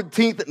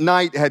 14th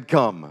night had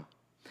come,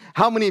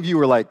 how many of you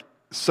were like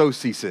so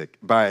seasick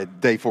by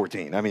day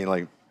 14? I mean,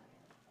 like,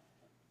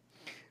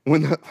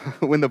 when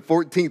the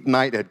 14th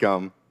night had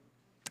come,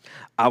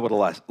 I would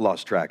have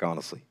lost track,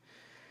 honestly.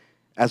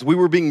 As we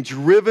were being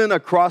driven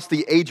across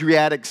the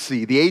Adriatic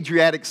Sea. The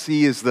Adriatic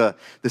Sea is the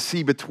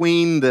sea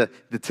between the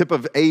tip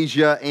of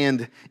Asia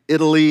and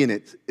Italy,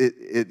 and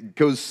it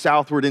goes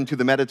southward into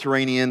the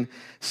Mediterranean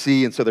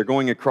Sea, and so they're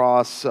going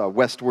across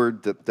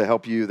westward to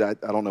help you. I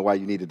don't know why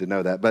you needed to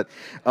know that, but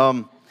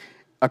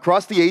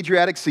across the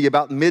Adriatic Sea,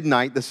 about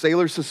midnight, the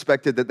sailors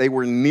suspected that they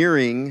were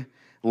nearing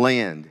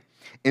land.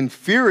 And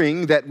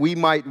fearing that we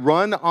might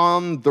run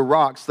on the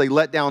rocks, they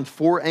let down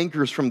 4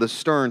 anchors from the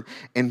stern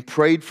and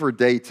prayed for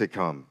day to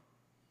come.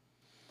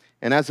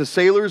 And as the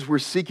sailors were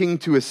seeking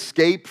to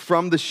escape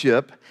from the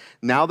ship,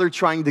 now they're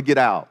trying to get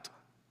out.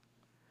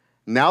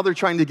 Now they're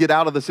trying to get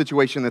out of the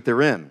situation that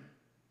they're in.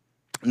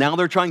 Now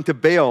they're trying to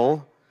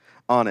bail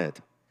on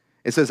it.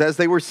 It says, as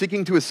they were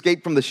seeking to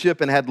escape from the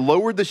ship and had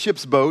lowered the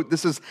ship's boat,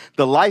 this is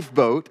the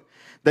lifeboat.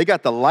 They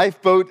got the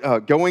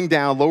lifeboat going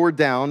down, lowered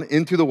down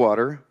into the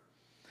water,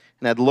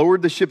 and had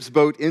lowered the ship's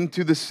boat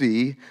into the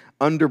sea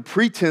under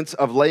pretense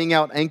of laying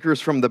out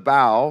anchors from the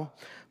bow.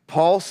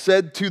 Paul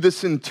said to the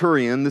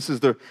centurion,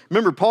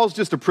 remember, Paul's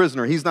just a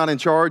prisoner. He's not in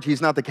charge.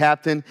 He's not the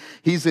captain.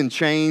 He's in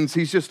chains.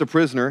 He's just a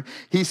prisoner.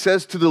 He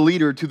says to the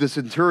leader, to the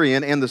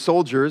centurion and the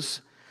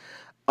soldiers,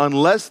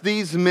 unless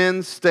these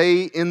men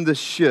stay in the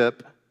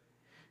ship,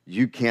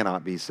 you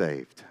cannot be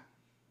saved.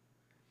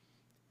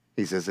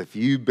 He says, if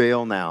you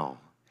bail now,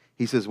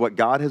 he says, what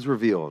God has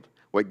revealed,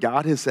 what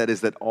God has said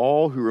is that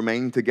all who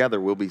remain together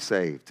will be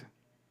saved.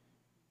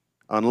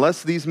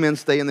 Unless these men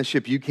stay in the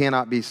ship, you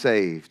cannot be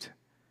saved.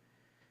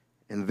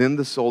 And then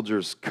the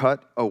soldiers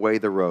cut away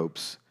the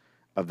ropes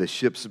of the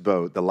ship's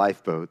boat, the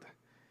lifeboat,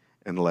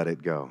 and let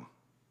it go.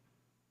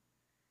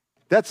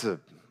 That's a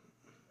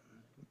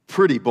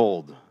pretty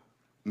bold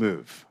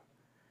move.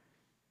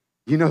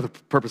 You know the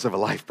purpose of a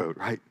lifeboat,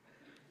 right?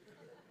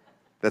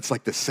 That's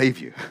like to save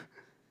you.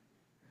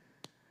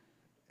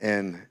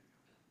 And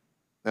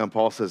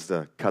Paul says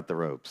to cut the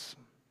ropes,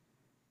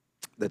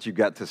 that you've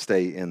got to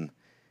stay in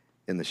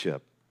the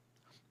ship.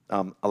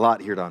 A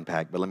lot here to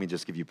unpack, but let me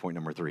just give you point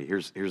number 3.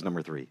 Here's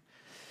number 3.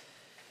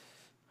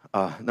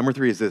 Number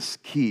 3 is this: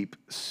 keep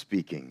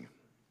speaking.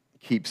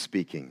 Keep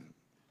speaking.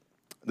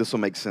 This will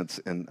make sense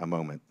in a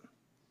moment.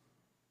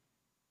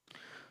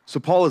 So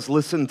Paul has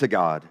listened to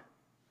God.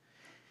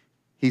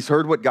 He's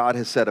heard what God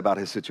has said about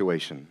his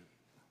situation.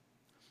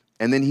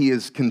 And then he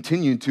has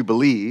continued to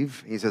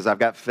believe. He says, I've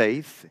got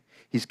faith.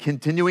 He's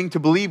continuing to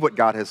believe what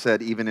God has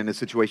said even in his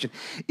situation.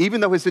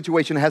 Even though his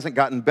situation hasn't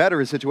gotten better,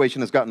 his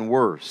situation has gotten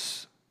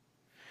worse.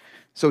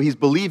 So he's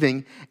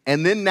believing.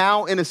 And then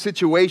now in a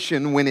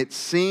situation when it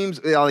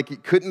seems like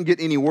it couldn't get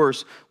any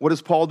worse, what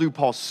does Paul do?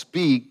 Paul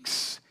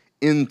speaks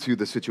into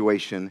the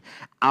situation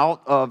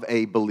out of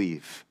a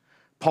belief.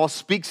 Paul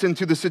speaks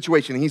into the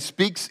situation. He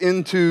speaks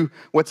into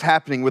what's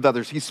happening with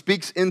others. He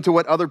speaks into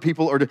what other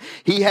people are doing.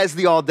 He has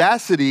the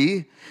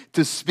audacity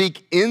to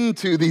speak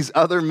into these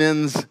other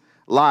men's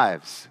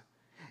lives.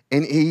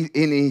 And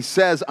he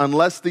says,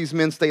 unless these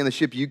men stay in the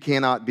ship, you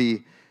cannot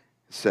be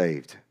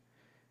saved.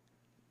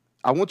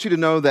 I want you to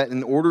know that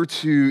in order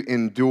to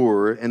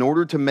endure, in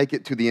order to make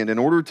it to the end, in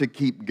order to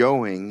keep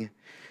going,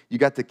 you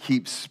got to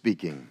keep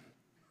speaking.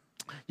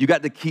 You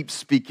got to keep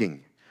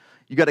speaking.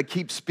 You got to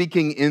keep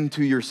speaking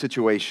into your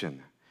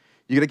situation.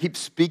 You got to keep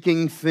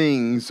speaking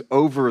things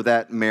over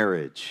that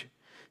marriage.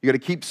 You got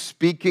to keep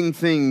speaking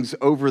things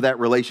over that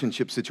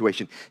relationship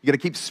situation. You got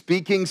to keep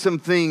speaking some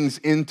things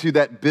into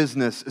that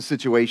business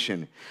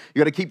situation. You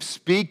got to keep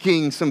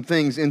speaking some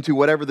things into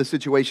whatever the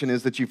situation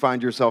is that you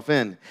find yourself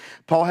in.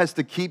 Paul has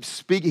to keep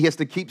speaking. He has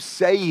to keep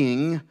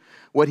saying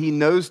what he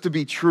knows to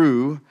be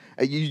true.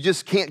 You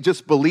just can't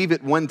just believe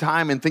it one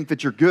time and think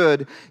that you're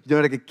good.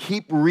 You got to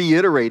keep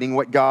reiterating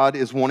what God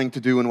is wanting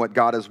to do and what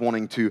God is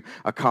wanting to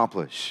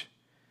accomplish.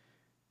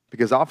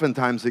 Because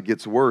oftentimes it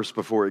gets worse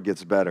before it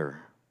gets better.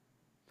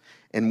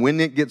 And when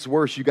it gets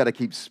worse, you got to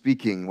keep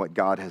speaking what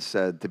God has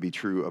said to be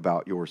true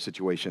about your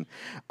situation.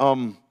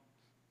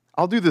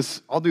 I'll do a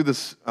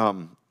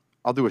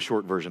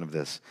short version of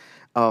this.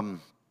 I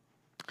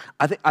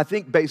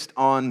think based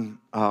on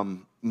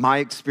my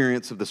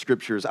experience of the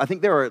scriptures, I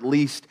think there are at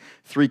least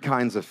 3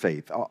 kinds of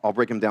faith. I'll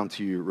break them down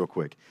to you real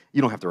quick.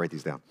 You don't have to write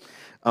these down.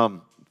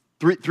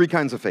 Three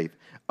kinds of faith.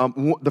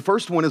 The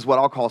first one is what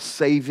I'll call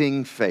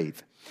saving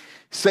faith.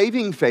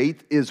 Saving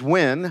faith is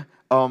when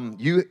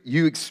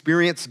you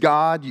experience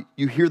God,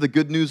 you hear the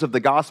good news of the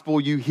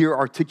gospel, you hear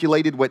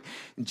articulated what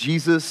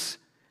Jesus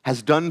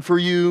has done for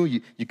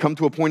you. You come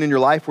to a point in your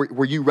life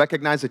where you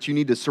recognize that you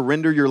need to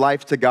surrender your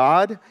life to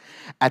God.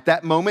 At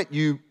that moment,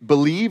 you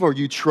believe or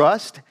you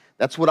trust.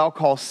 That's what I'll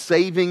call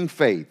saving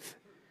faith.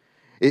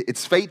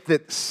 It's faith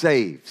that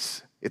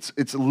saves.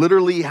 It's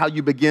literally how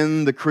you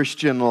begin the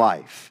Christian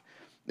life.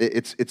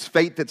 It's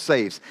faith that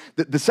saves.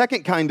 The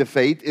second kind of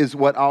faith is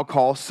what I'll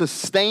call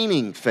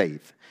sustaining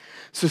faith.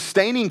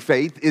 Sustaining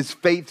faith is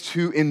faith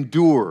to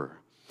endure.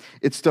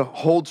 It's to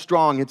hold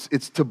strong.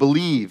 It's to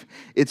believe.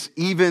 It's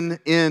even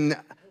in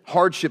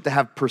hardship to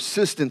have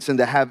persistence and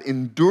to have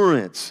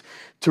endurance,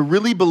 to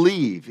really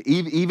believe,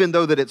 even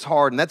though that it's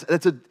hard. And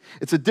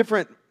it's a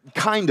different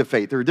kind of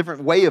faith or a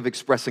different way of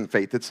expressing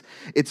faith.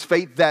 It's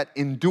faith that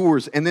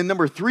endures. And then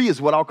number 3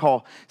 is what I'll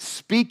call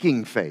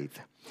speaking faith.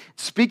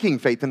 Speaking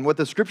faith, and what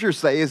the scriptures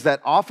say is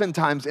that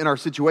oftentimes in our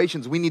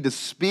situations, we need to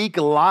speak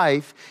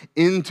life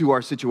into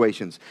our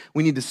situations.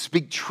 We need to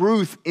speak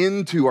truth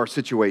into our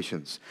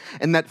situations.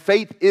 And that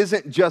faith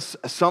isn't just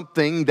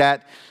something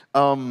that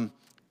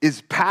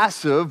is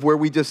passive where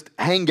we just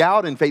hang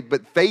out in faith,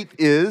 but faith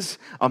is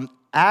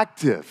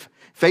active.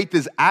 Faith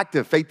is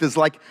active. Faith is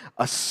like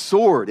a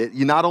sword.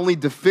 You not only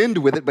defend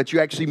with it, but you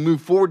actually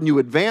move forward and you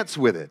advance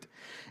with it.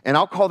 And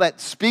I'll call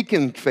that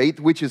speaking faith,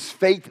 which is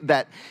faith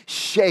that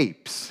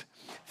shapes,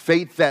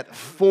 faith that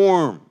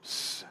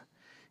forms.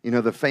 You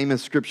know, the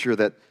famous scripture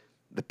that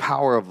the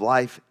power of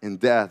life and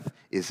death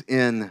is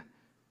in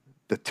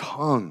the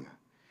tongue,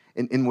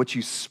 in what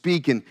you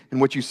speak and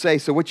what you say.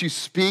 So what you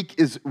speak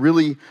is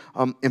really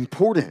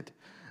important.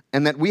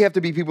 And that we have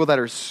to be people that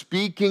are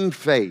speaking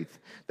faith,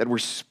 that we're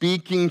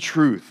speaking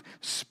truth,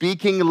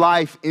 speaking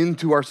life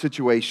into our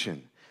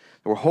situation.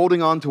 That we're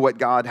holding on to what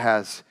God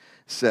has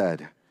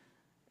said.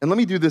 And let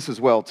me do this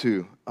as well,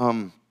 too.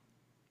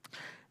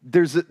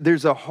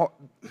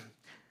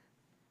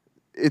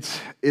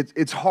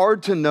 It's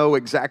hard to know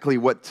exactly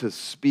what to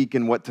speak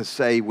and what to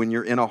say when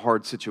you're in a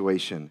hard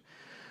situation.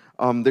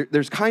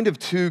 There's kind of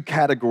two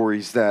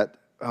categories that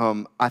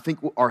I think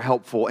are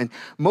helpful. And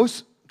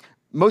most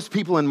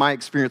people in my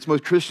experience,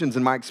 most Christians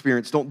in my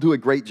experience, don't do a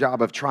great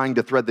job of trying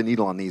to thread the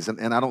needle on these.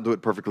 And I don't do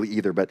it perfectly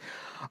either. But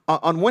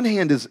on one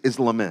hand is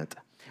lament.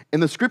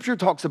 And the scripture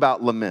talks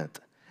about lament.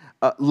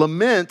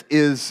 Lament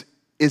is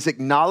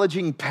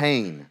acknowledging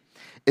pain.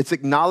 It's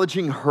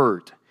acknowledging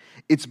hurt.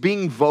 It's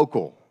being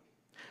vocal.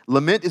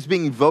 Lament is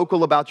being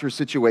vocal about your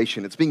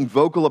situation. It's being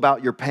vocal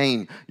about your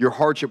pain, your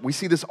hardship. We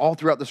see this all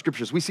throughout the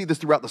scriptures. We see this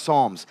throughout the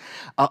Psalms.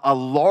 A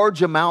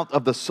large amount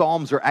of the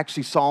Psalms are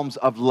actually Psalms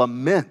of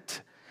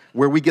lament,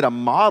 where we get a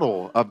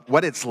model of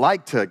what it's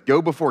like to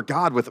go before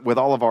God with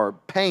all of our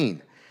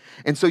pain.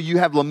 And so you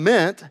have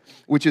lament,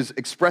 which is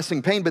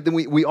expressing pain, but then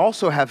we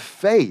also have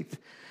faith,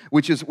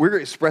 which is we're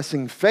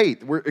expressing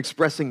faith. We're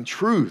expressing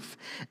truth.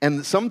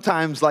 And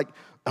sometimes, like,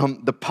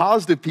 the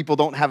positive people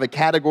don't have a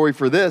category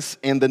for this,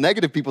 and the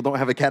negative people don't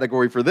have a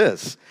category for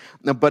this.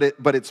 But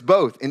it's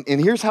both.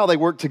 And here's how they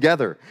work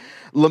together.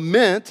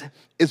 Lament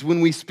is when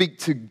we speak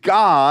to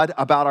God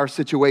about our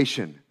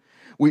situation.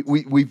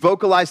 We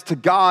vocalize to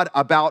God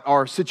about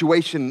our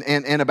situation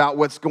and about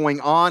what's going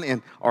on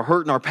and our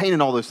hurt and our pain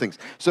and all those things.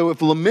 So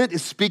if lament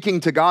is speaking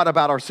to God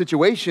about our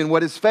situation,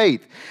 what is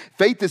faith?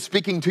 Faith is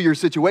speaking to your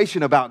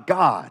situation about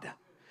God.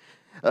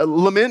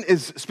 Lament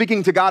is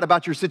speaking to God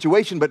about your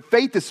situation, but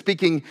faith is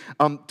speaking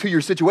to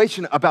your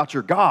situation about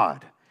your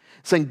God.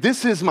 Saying,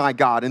 this is my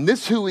God, and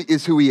this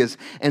is who He is,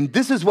 and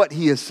this is what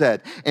He has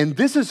said, and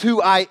this is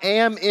who I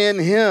am in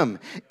Him,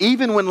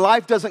 even when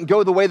life doesn't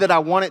go the way that I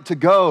want it to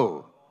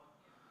go.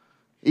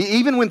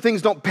 Even when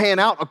things don't pan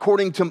out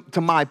according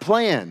to my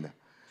plan.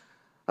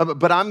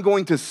 But I'm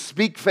going to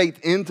speak faith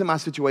into my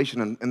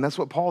situation, and that's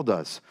what Paul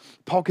does.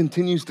 Paul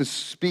continues to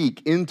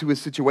speak into his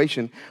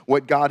situation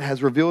what God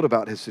has revealed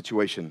about his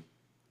situation.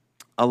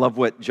 I love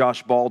what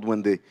Josh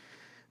Baldwin,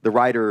 the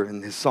writer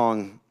in his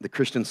song, the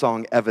Christian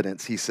song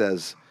Evidence, he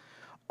says,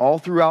 all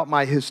throughout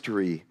my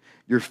history,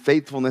 your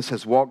faithfulness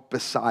has walked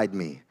beside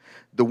me.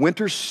 The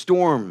winter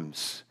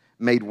storms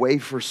made way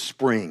for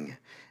spring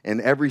in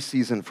every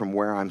season from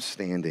where I'm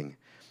standing.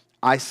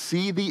 I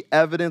see the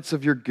evidence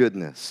of your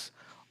goodness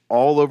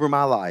all over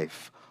my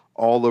life,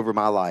 all over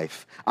my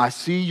life. I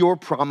see your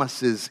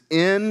promises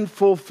in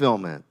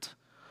fulfillment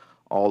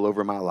all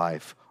over my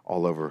life,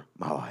 all over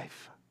my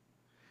life.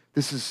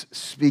 This is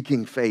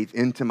speaking faith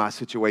into my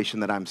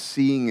situation that I'm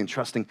seeing and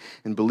trusting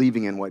and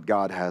believing in what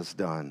God has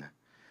done.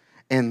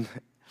 And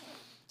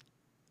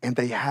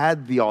they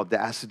had the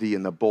audacity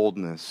and the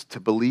boldness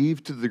to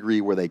believe to the degree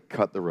where they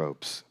cut the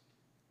ropes.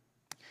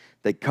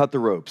 They cut the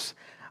ropes.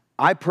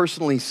 I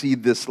personally see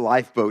this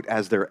lifeboat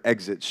as their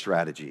exit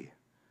strategy.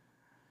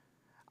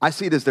 I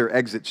see it as their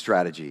exit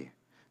strategy.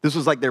 This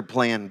was like their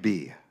plan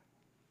B.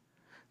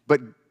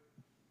 But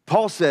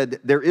Paul said,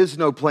 there is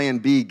no plan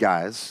B,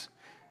 guys.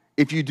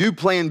 If you do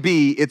plan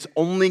B, it's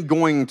only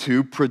going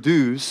to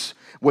produce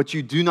what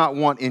you do not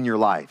want in your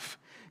life.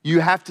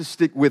 You have to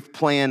stick with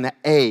plan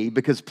A,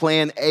 because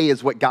plan A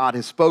is what God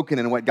has spoken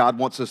and what God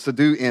wants us to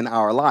do in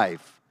our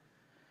life.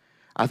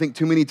 I think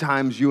too many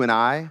times you and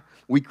I,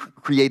 we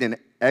create an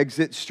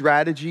exit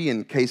strategy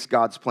in case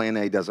God's plan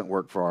A doesn't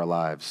work for our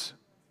lives.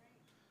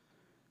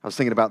 I was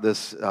thinking about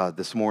this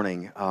this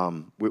morning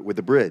with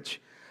the bridge.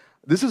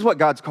 This is what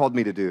God's called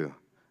me to do.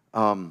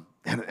 And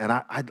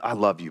I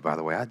love you, by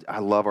the way. I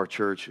love our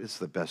church. It's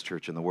the best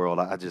church in the world.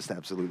 I just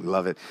absolutely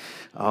love it.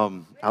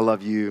 I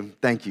love you.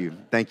 Thank you.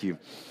 Thank you.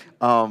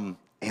 And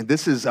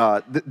this is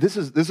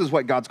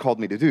what God's called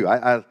me to do.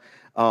 There's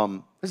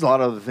a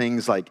lot of other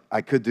things like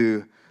I could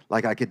do.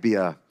 Like I could be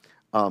a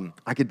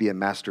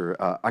master.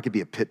 I could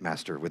be a pit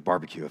master with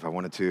barbecue if I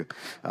wanted to.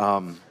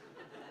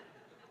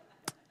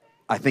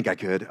 I think I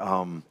could.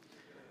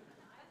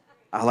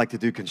 I like to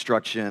do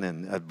construction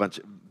and a bunch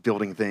of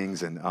building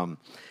things, and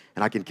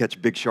I can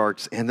catch big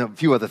sharks and a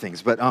few other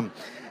things. But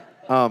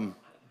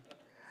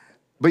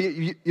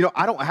you know,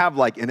 I don't have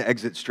like an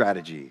exit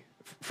strategy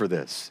for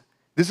this.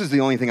 This is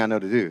the only thing I know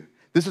to do.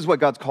 This is what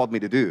God's called me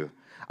to do.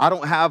 I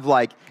don't have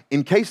like,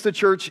 in case the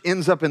church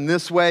ends up in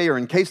this way, or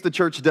in case the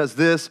church does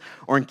this,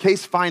 or in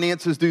case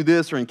finances do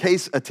this, or in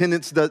case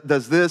attendance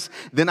does this,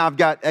 then I've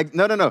got,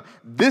 no.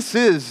 This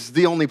is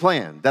the only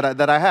plan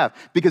that I have,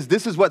 because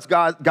this is what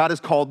God has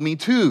called me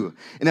to.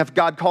 And if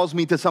God calls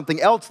me to something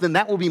else, then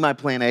that will be my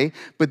plan A,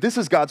 but this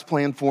is God's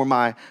plan for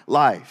my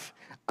life.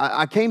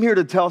 I came here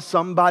to tell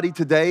somebody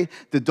today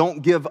that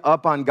don't give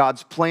up on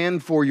God's plan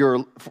for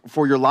your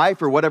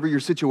life or whatever your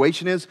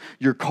situation is,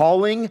 your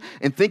calling,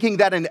 and thinking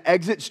that an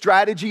exit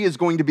strategy is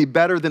going to be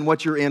better than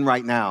what you're in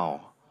right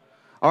now.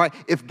 All right,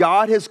 if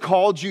God has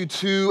called you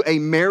to a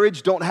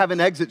marriage, don't have an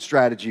exit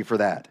strategy for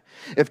that.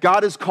 If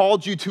God has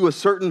called you to a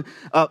certain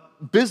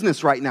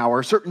business right now or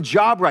a certain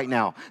job right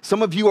now,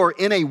 some of you are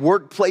in a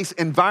workplace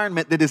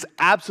environment that is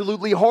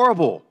absolutely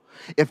horrible.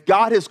 If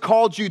God has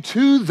called you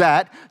to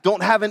that,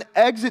 don't have an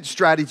exit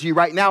strategy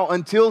right now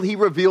until He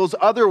reveals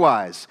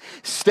otherwise.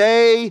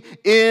 Stay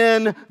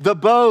in the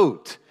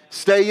boat.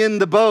 Stay in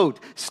the boat.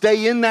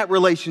 Stay in that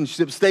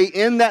relationship. Stay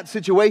in that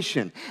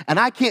situation. And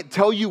I can't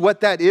tell you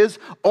what that is.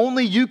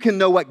 Only you can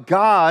know what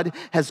God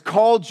has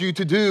called you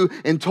to do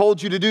and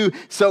told you to do.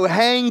 So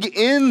hang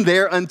in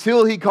there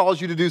until He calls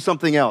you to do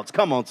something else.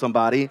 Come on,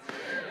 somebody.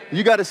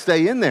 You got to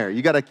stay in there.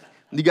 You got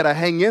to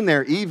hang in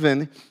there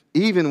even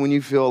when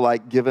you feel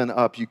like giving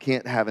up. You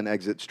can't have an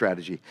exit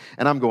strategy.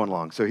 And I'm going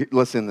long, so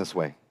let's end this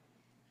way.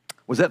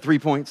 Was that 3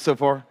 points so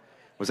far?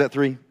 Was that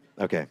 3?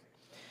 Okay.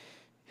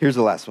 Here's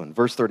the last one,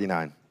 verse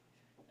 39.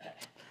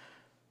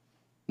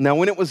 Now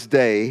when it was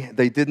day,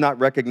 they did not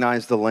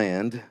recognize the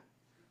land,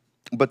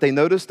 but they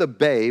noticed a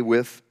bay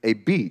with a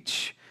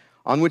beach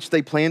on which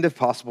they planned, if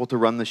possible, to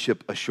run the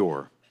ship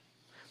ashore.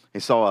 They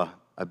saw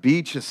a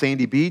beach, a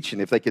sandy beach,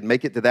 and if they could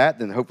make it to that,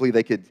 then hopefully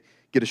they could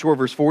get ashore.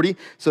 Verse 40,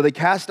 so they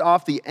cast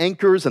off the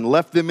anchors and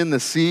left them in the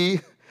sea,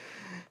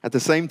 at the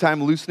same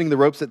time loosening the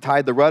ropes that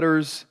tied the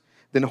rudders,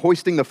 then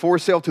hoisting the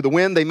foresail to the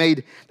wind, they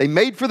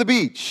made for the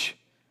beach,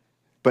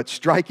 but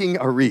striking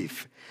a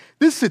reef.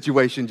 This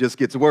situation just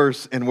gets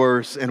worse and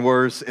worse and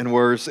worse and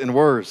worse and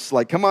worse.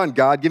 Like, come on,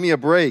 God, give me a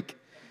break.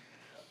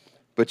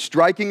 But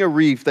striking a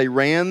reef, they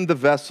ran the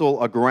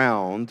vessel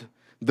aground,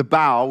 the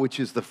bow, which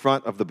is the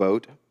front of the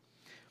boat.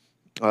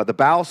 The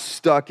bow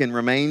stuck and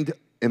remained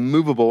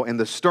immovable, and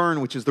the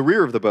stern, which is the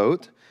rear of the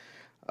boat,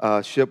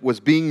 ship, was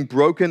being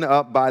broken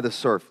up by the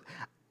surf.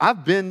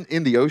 I've been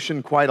in the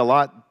ocean quite a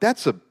lot.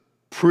 That's a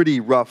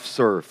pretty rough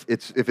surf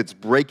if it's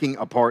breaking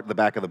apart the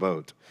back of the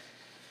boat,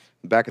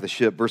 the back of the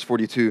ship. Verse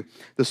 42,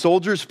 the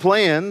soldiers'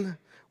 plan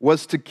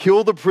was to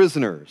kill the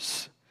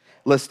prisoners,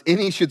 lest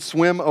any should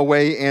swim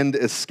away and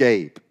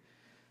escape.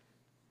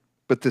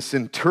 But the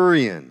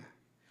centurion,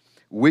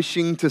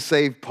 wishing to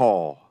save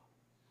Paul,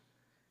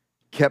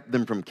 kept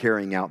them from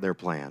carrying out their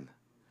plan.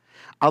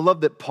 I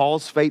love that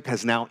Paul's faith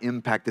has now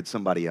impacted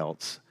somebody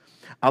else.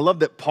 I love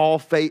that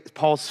Paul's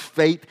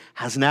faith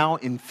has now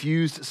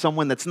infused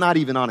someone that's not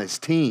even on his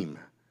team.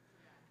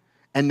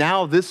 And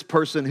now this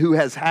person who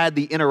has had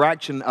the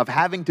interaction of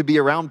having to be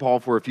around Paul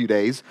for a few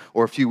days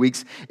or a few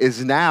weeks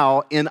is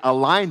now in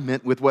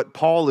alignment with what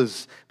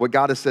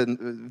God has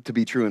said to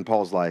be true in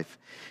Paul's life.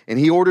 And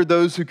he ordered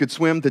those who could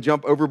swim to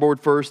jump overboard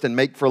first and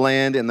make for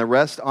land, and the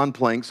rest on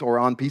planks or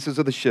on pieces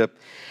of the ship.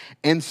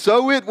 And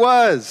so it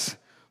was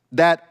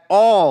that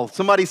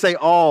somebody say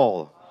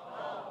all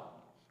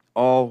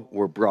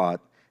were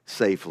brought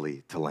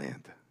safely to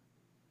land.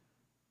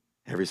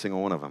 Every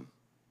single one of them.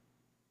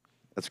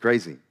 That's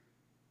crazy.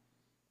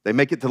 They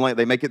make it to land.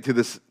 They make it to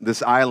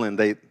this island.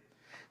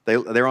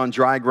 They're on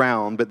dry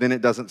ground, but then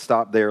it doesn't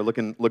stop there. Look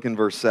in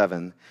verse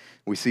 7.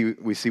 We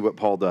see what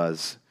Paul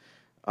does.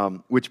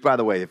 Which, by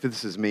the way, if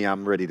this is me,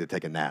 I'm ready to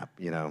take a nap.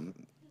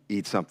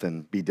 Eat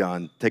something, be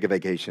done, take a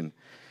vacation.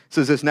 It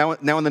says this, now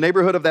in the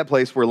neighborhood of that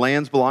place were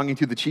lands belonging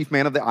to the chief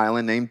man of the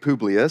island named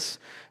Publius,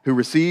 who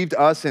received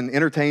us and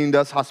entertained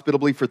us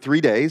hospitably for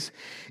 3 days.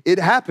 It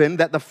happened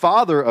that the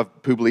father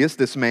of Publius,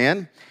 this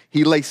man,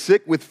 he lay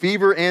sick with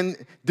fever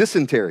and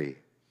dysentery.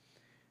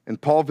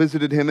 And Paul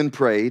visited him and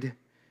prayed,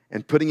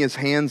 and putting his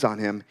hands on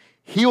him,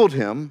 healed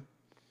him.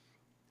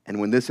 And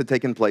when this had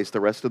taken place,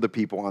 the rest of the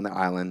people on the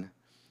island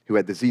who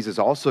had diseases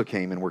also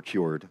came and were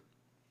cured.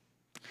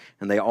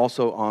 And they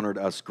also honored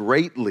us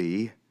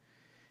greatly.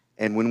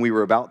 And when we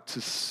were about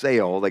to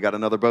sail, they got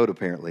another boat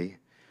apparently,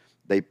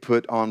 they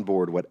put on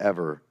board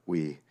whatever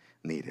we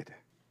needed.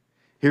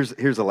 Here's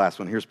the last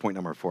one. Here's point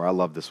number 4. I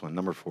love this one.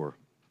 Number 4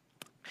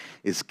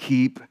 is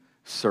keep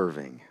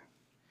serving.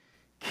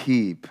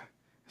 Keep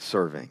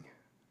serving.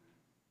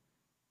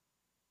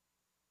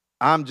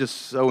 I'm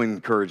just so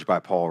encouraged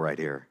by Paul right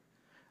here.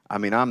 I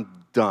mean,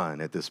 I'm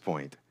done at this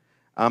point.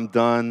 I'm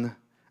done.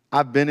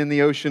 I've been in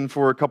the ocean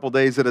for a couple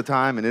days at a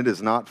time, and it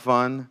is not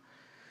fun.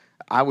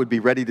 I would be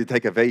ready to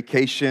take a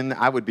vacation.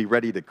 I would be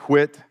ready to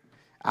quit.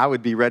 I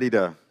would be ready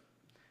to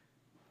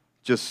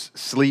just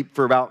sleep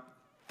for about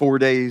 4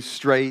 days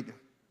straight.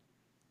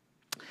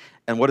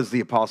 And what does the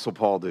Apostle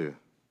Paul do?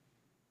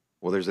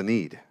 Well, there's a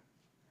need.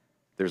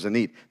 There's a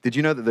need. Did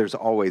you know that there's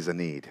always a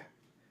need?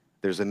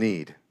 There's a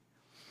need.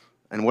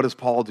 And what does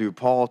Paul do?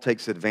 Paul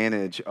takes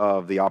advantage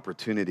of the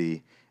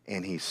opportunity,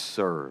 and he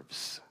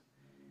serves.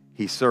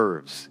 He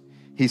serves.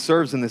 He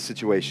serves in this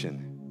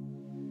situation.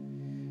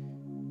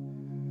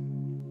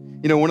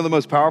 You know, one of the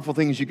most powerful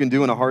things you can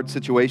do in a hard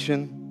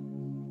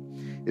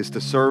situation is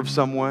to serve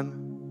someone.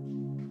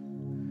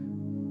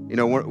 You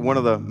know, one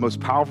of the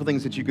most powerful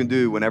things that you can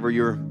do whenever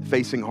you're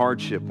facing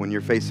hardship, when you're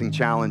facing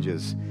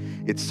challenges,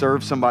 it's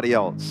serve somebody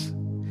else.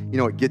 You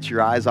know, it gets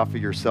your eyes off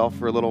of yourself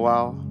for a little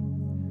while.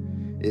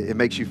 It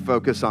makes you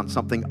focus on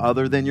something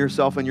other than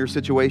yourself and your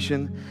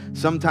situation.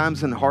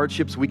 Sometimes in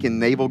hardships, we can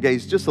navel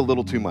gaze just a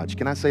little too much.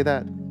 Can I say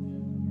that?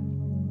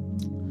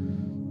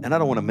 And I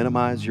don't want to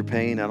minimize your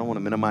pain. I don't want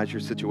to minimize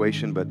your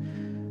situation, but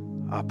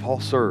Paul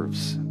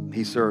serves.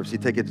 He serves. He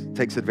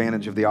takes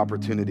advantage of the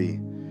opportunity.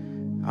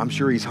 I'm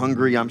sure he's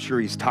hungry. I'm sure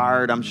he's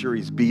tired. I'm sure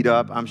he's beat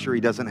up. I'm sure he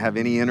doesn't have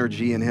any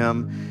energy in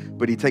him,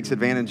 but he takes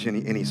advantage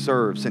and he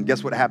serves. And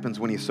guess what happens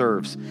when he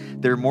serves?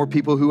 There are more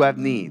people who have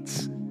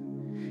needs,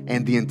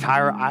 and the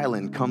entire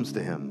island comes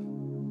to him.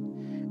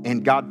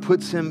 And God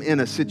puts him in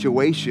a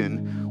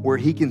situation where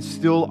he can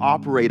still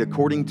operate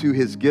according to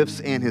his gifts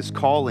and his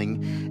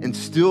calling and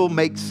still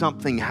make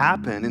something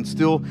happen and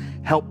still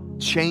help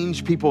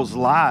change people's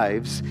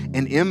lives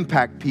and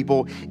impact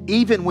people,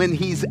 even when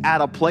he's at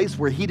a place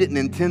where he didn't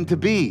intend to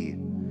be.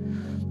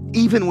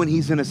 Even when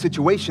he's in a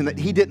situation that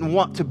he didn't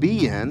want to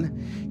be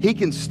in, he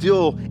can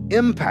still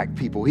impact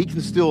people. He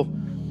can still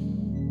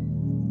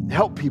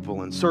help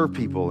people and serve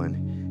people,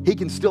 and he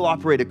can still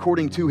operate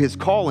according to his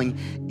calling,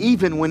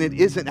 even when it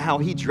isn't how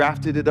he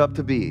drafted it up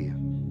to be.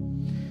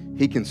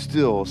 He can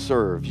still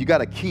serve. You got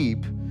to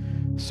keep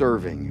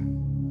serving.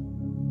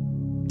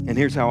 And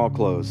here's how I'll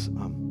close.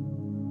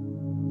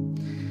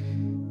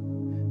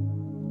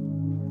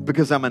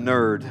 Because I'm a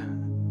nerd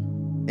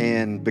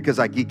and because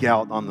I geek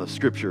out on the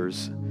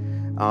scriptures,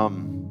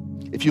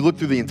 if you look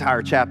through the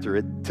entire chapter,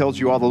 it tells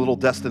you all the little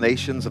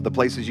destinations of the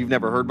places you've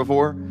never heard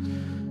before.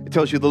 It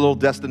tells you the little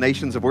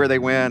destinations of where they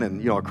went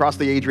and, you know, across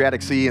the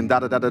Adriatic Sea and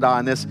da-da-da-da-da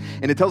and this.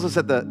 And it tells us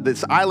that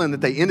this island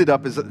that they ended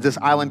up is this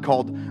island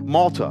called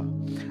Malta.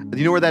 Do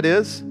you know where that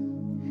is?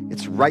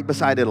 It's right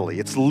beside Italy.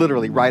 It's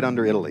literally right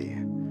under Italy,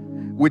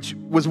 which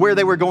was where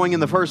they were going in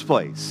the first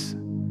place.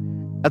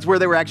 That's where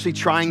they were actually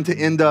trying to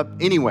end up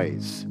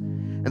anyways.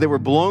 And they were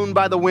blown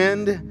by the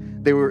wind.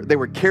 They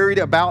were carried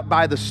about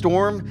by the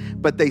storm,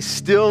 but they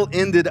still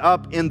ended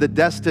up in the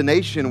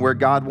destination where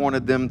God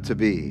wanted them to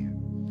be.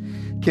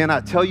 Can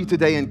I tell you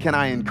today, and can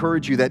I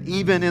encourage you that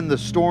even in the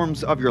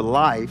storms of your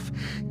life,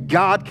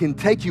 God can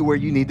take you where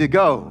you need to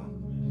go.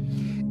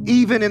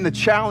 Even in the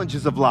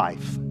challenges of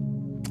life,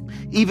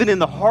 even in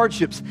the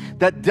hardships,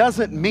 that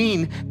doesn't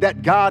mean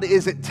that God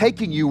isn't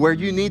taking you where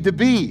you need to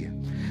be.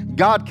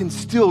 God can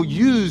still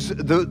use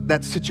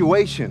that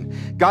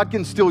situation. God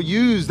can still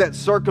use that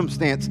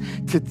circumstance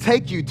to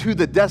take you to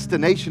the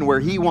destination where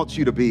he wants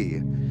you to be.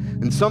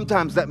 And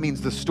sometimes that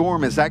means the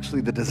storm is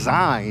actually the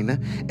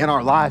design in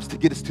our lives to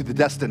get us to the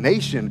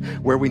destination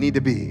where we need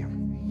to be.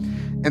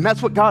 And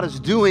that's what God is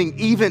doing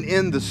even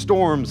in the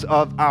storms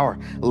of our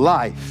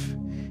life.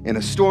 And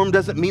a storm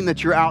doesn't mean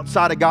that you're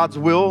outside of God's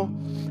will.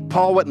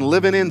 Paul wasn't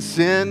living in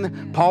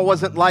sin. Paul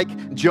wasn't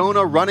like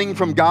Jonah running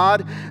from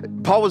God.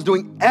 Paul was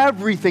doing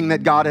everything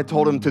that God had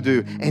told him to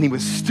do, and he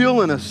was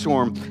still in a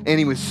storm, and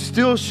he was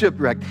still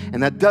shipwrecked,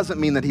 and that doesn't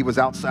mean that he was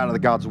outside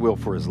of God's will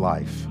for his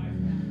life.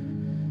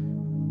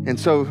 And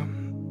so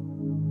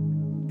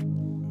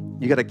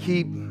you got to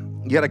keep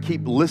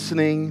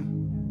listening.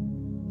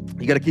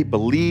 You got to keep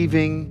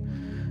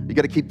believing. You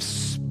got to keep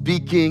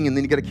speaking, and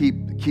then you got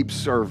to keep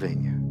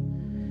serving.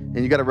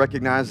 And you got to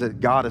recognize that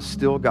God is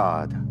still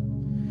God.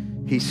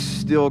 He's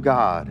still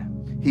God.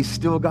 He's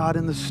still God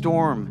in the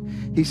storm.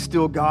 He's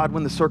still God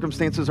when the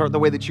circumstances aren't the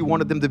way that you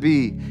wanted them to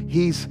be.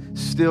 He's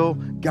still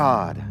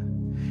God.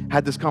 I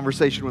had this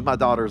conversation with my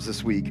daughters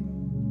this week.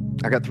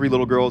 I got 3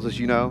 little girls, as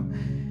you know,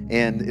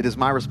 and it is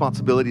my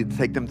responsibility to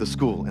take them to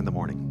school in the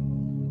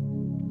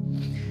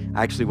morning.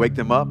 I actually wake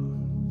them up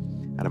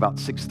at about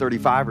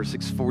 6:35 or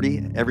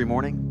 6:40 every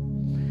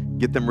morning,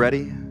 get them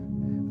ready.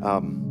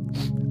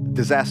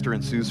 Disaster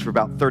ensues for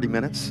about 30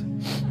 minutes,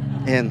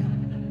 and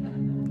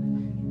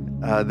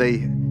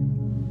they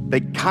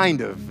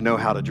kind of know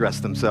how to dress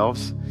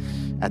themselves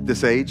at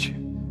this age.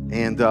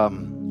 And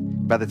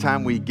by the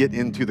time we get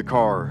into the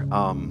car,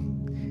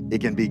 it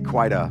can be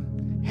quite a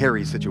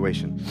hairy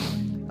situation,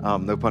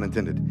 no pun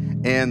intended.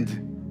 And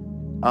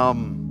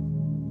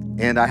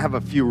I have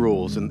a few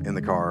rules in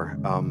the car.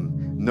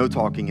 No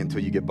talking until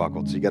you get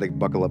buckled. So you got to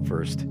buckle up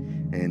first.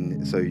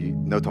 And so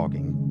no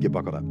talking, get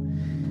buckled up.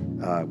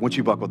 Once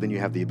you buckle, then you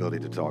have the ability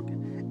to talk.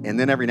 And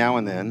then every now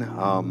and then,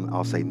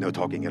 I'll say no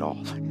talking at all.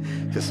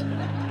 Just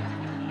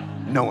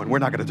we're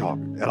not going to talk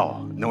at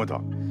all. No one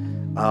talk.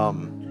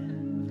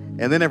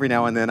 And then every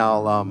now and then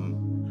I'll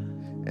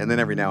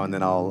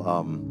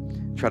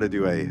try to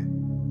do a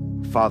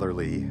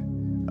fatherly,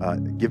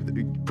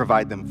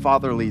 provide them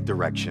fatherly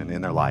direction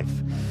in their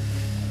life.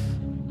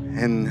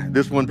 And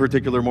this one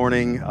particular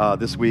morning,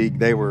 this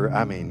week,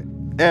 everything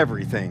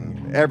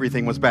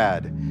was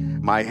bad.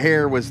 my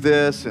hair was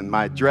this, and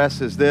my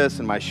dress is this,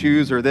 and my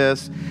shoes are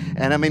this.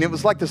 And I mean, it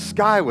was like the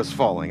sky was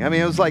falling. I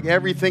mean, it was like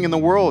everything in the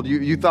world.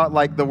 You thought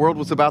like the world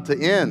was about to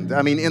end.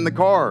 I mean, in the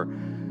car.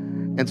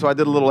 And so I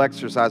did a little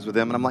exercise with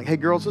them, and I'm like, hey,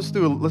 girls, let's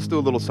do a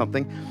little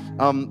something.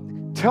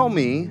 Tell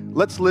me,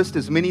 let's list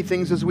as many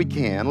things as we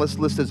can. Let's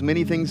list as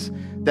many things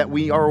that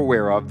we are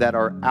aware of that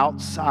are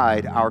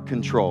outside our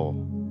control.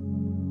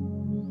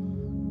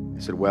 I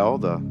said, well,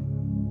 the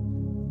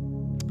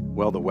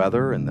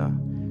weather and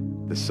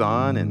the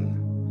sun and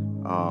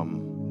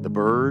the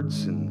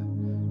birds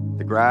and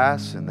the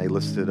grass, and they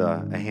listed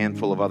a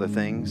handful of other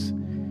things.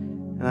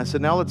 And I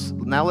said, now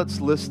let's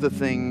list the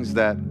things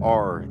that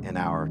are in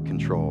our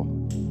control.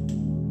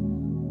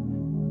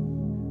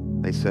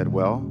 They said,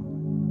 well,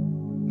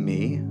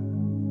 me,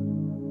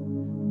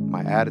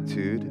 my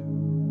attitude,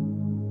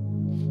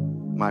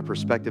 my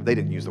perspective. They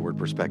didn't use the word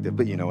perspective,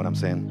 but you know what I'm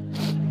saying.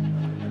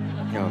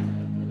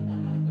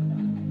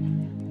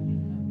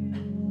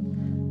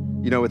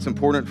 You know, it's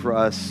important for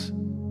us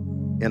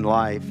in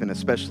life, and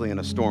especially in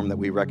a storm, that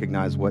we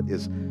recognize what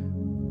is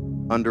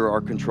under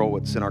our control,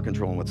 what's in our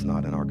control, and what's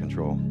not in our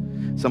control.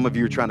 Some of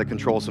you are trying to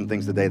control some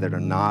things today that are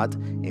not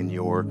in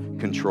your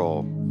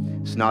control.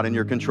 It's not in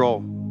your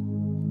control.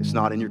 It's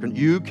not in your control.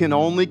 You can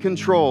only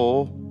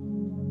control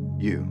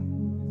you.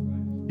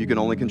 You can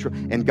only control,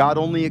 and God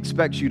only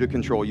expects you to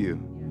control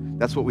you.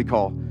 That's what we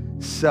call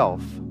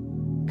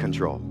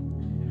self-control.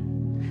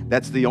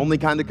 That's the only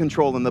kind of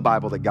control in the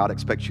Bible that God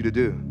expects you to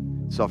do.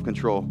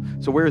 Self-control.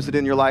 So where is it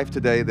in your life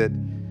today that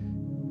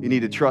you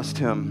need to trust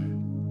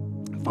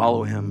Him,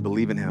 follow Him,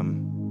 believe in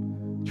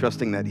Him,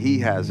 trusting that He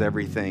has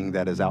everything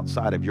that is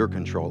outside of your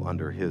control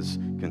under His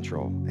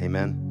control?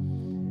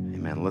 Amen?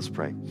 Amen. Let's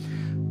pray.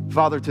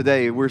 Father,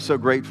 today we're so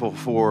grateful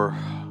for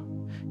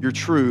your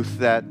truth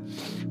that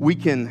we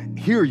can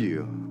hear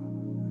you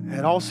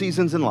at all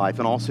seasons in life,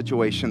 in all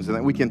situations, and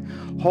that we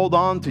can hold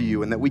on to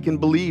you, and that we can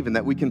believe, and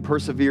that we can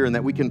persevere, and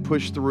that we can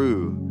push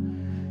through.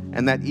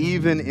 And that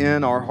even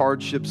in our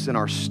hardships and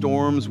our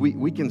storms,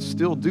 we can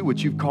still do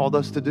what you've called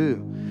us to do.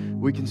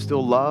 We can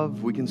still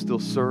love, we can still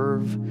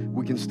serve,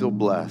 we can still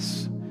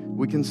bless.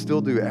 We can still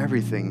do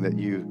everything that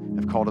you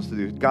have called us to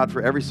do. God,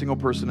 for every single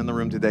person in the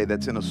room today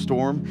that's in a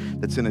storm,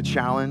 that's in a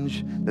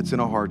challenge, that's in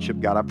a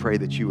hardship, God, I pray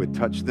that you would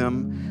touch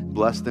them,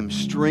 bless them,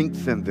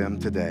 strengthen them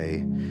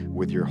today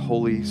with your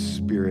Holy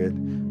Spirit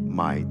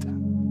might.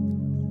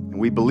 And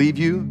we believe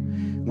you.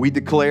 We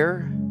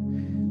declare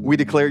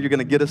you're going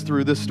to get us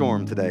through this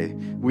storm today.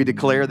 We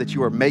declare that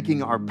you are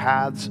making our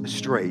paths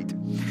straight.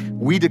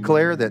 We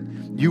declare that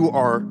you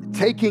are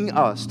taking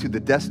us to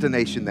the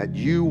destination that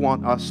you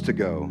want us to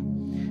go.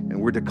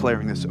 And we're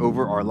declaring this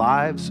over our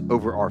lives,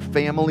 over our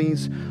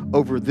families,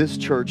 over this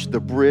church, the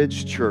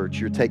Bridge Church.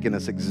 You're taking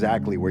us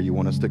exactly where you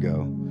want us to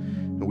go.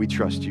 And we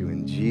trust you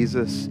in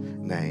Jesus'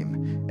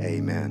 name.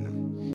 Amen.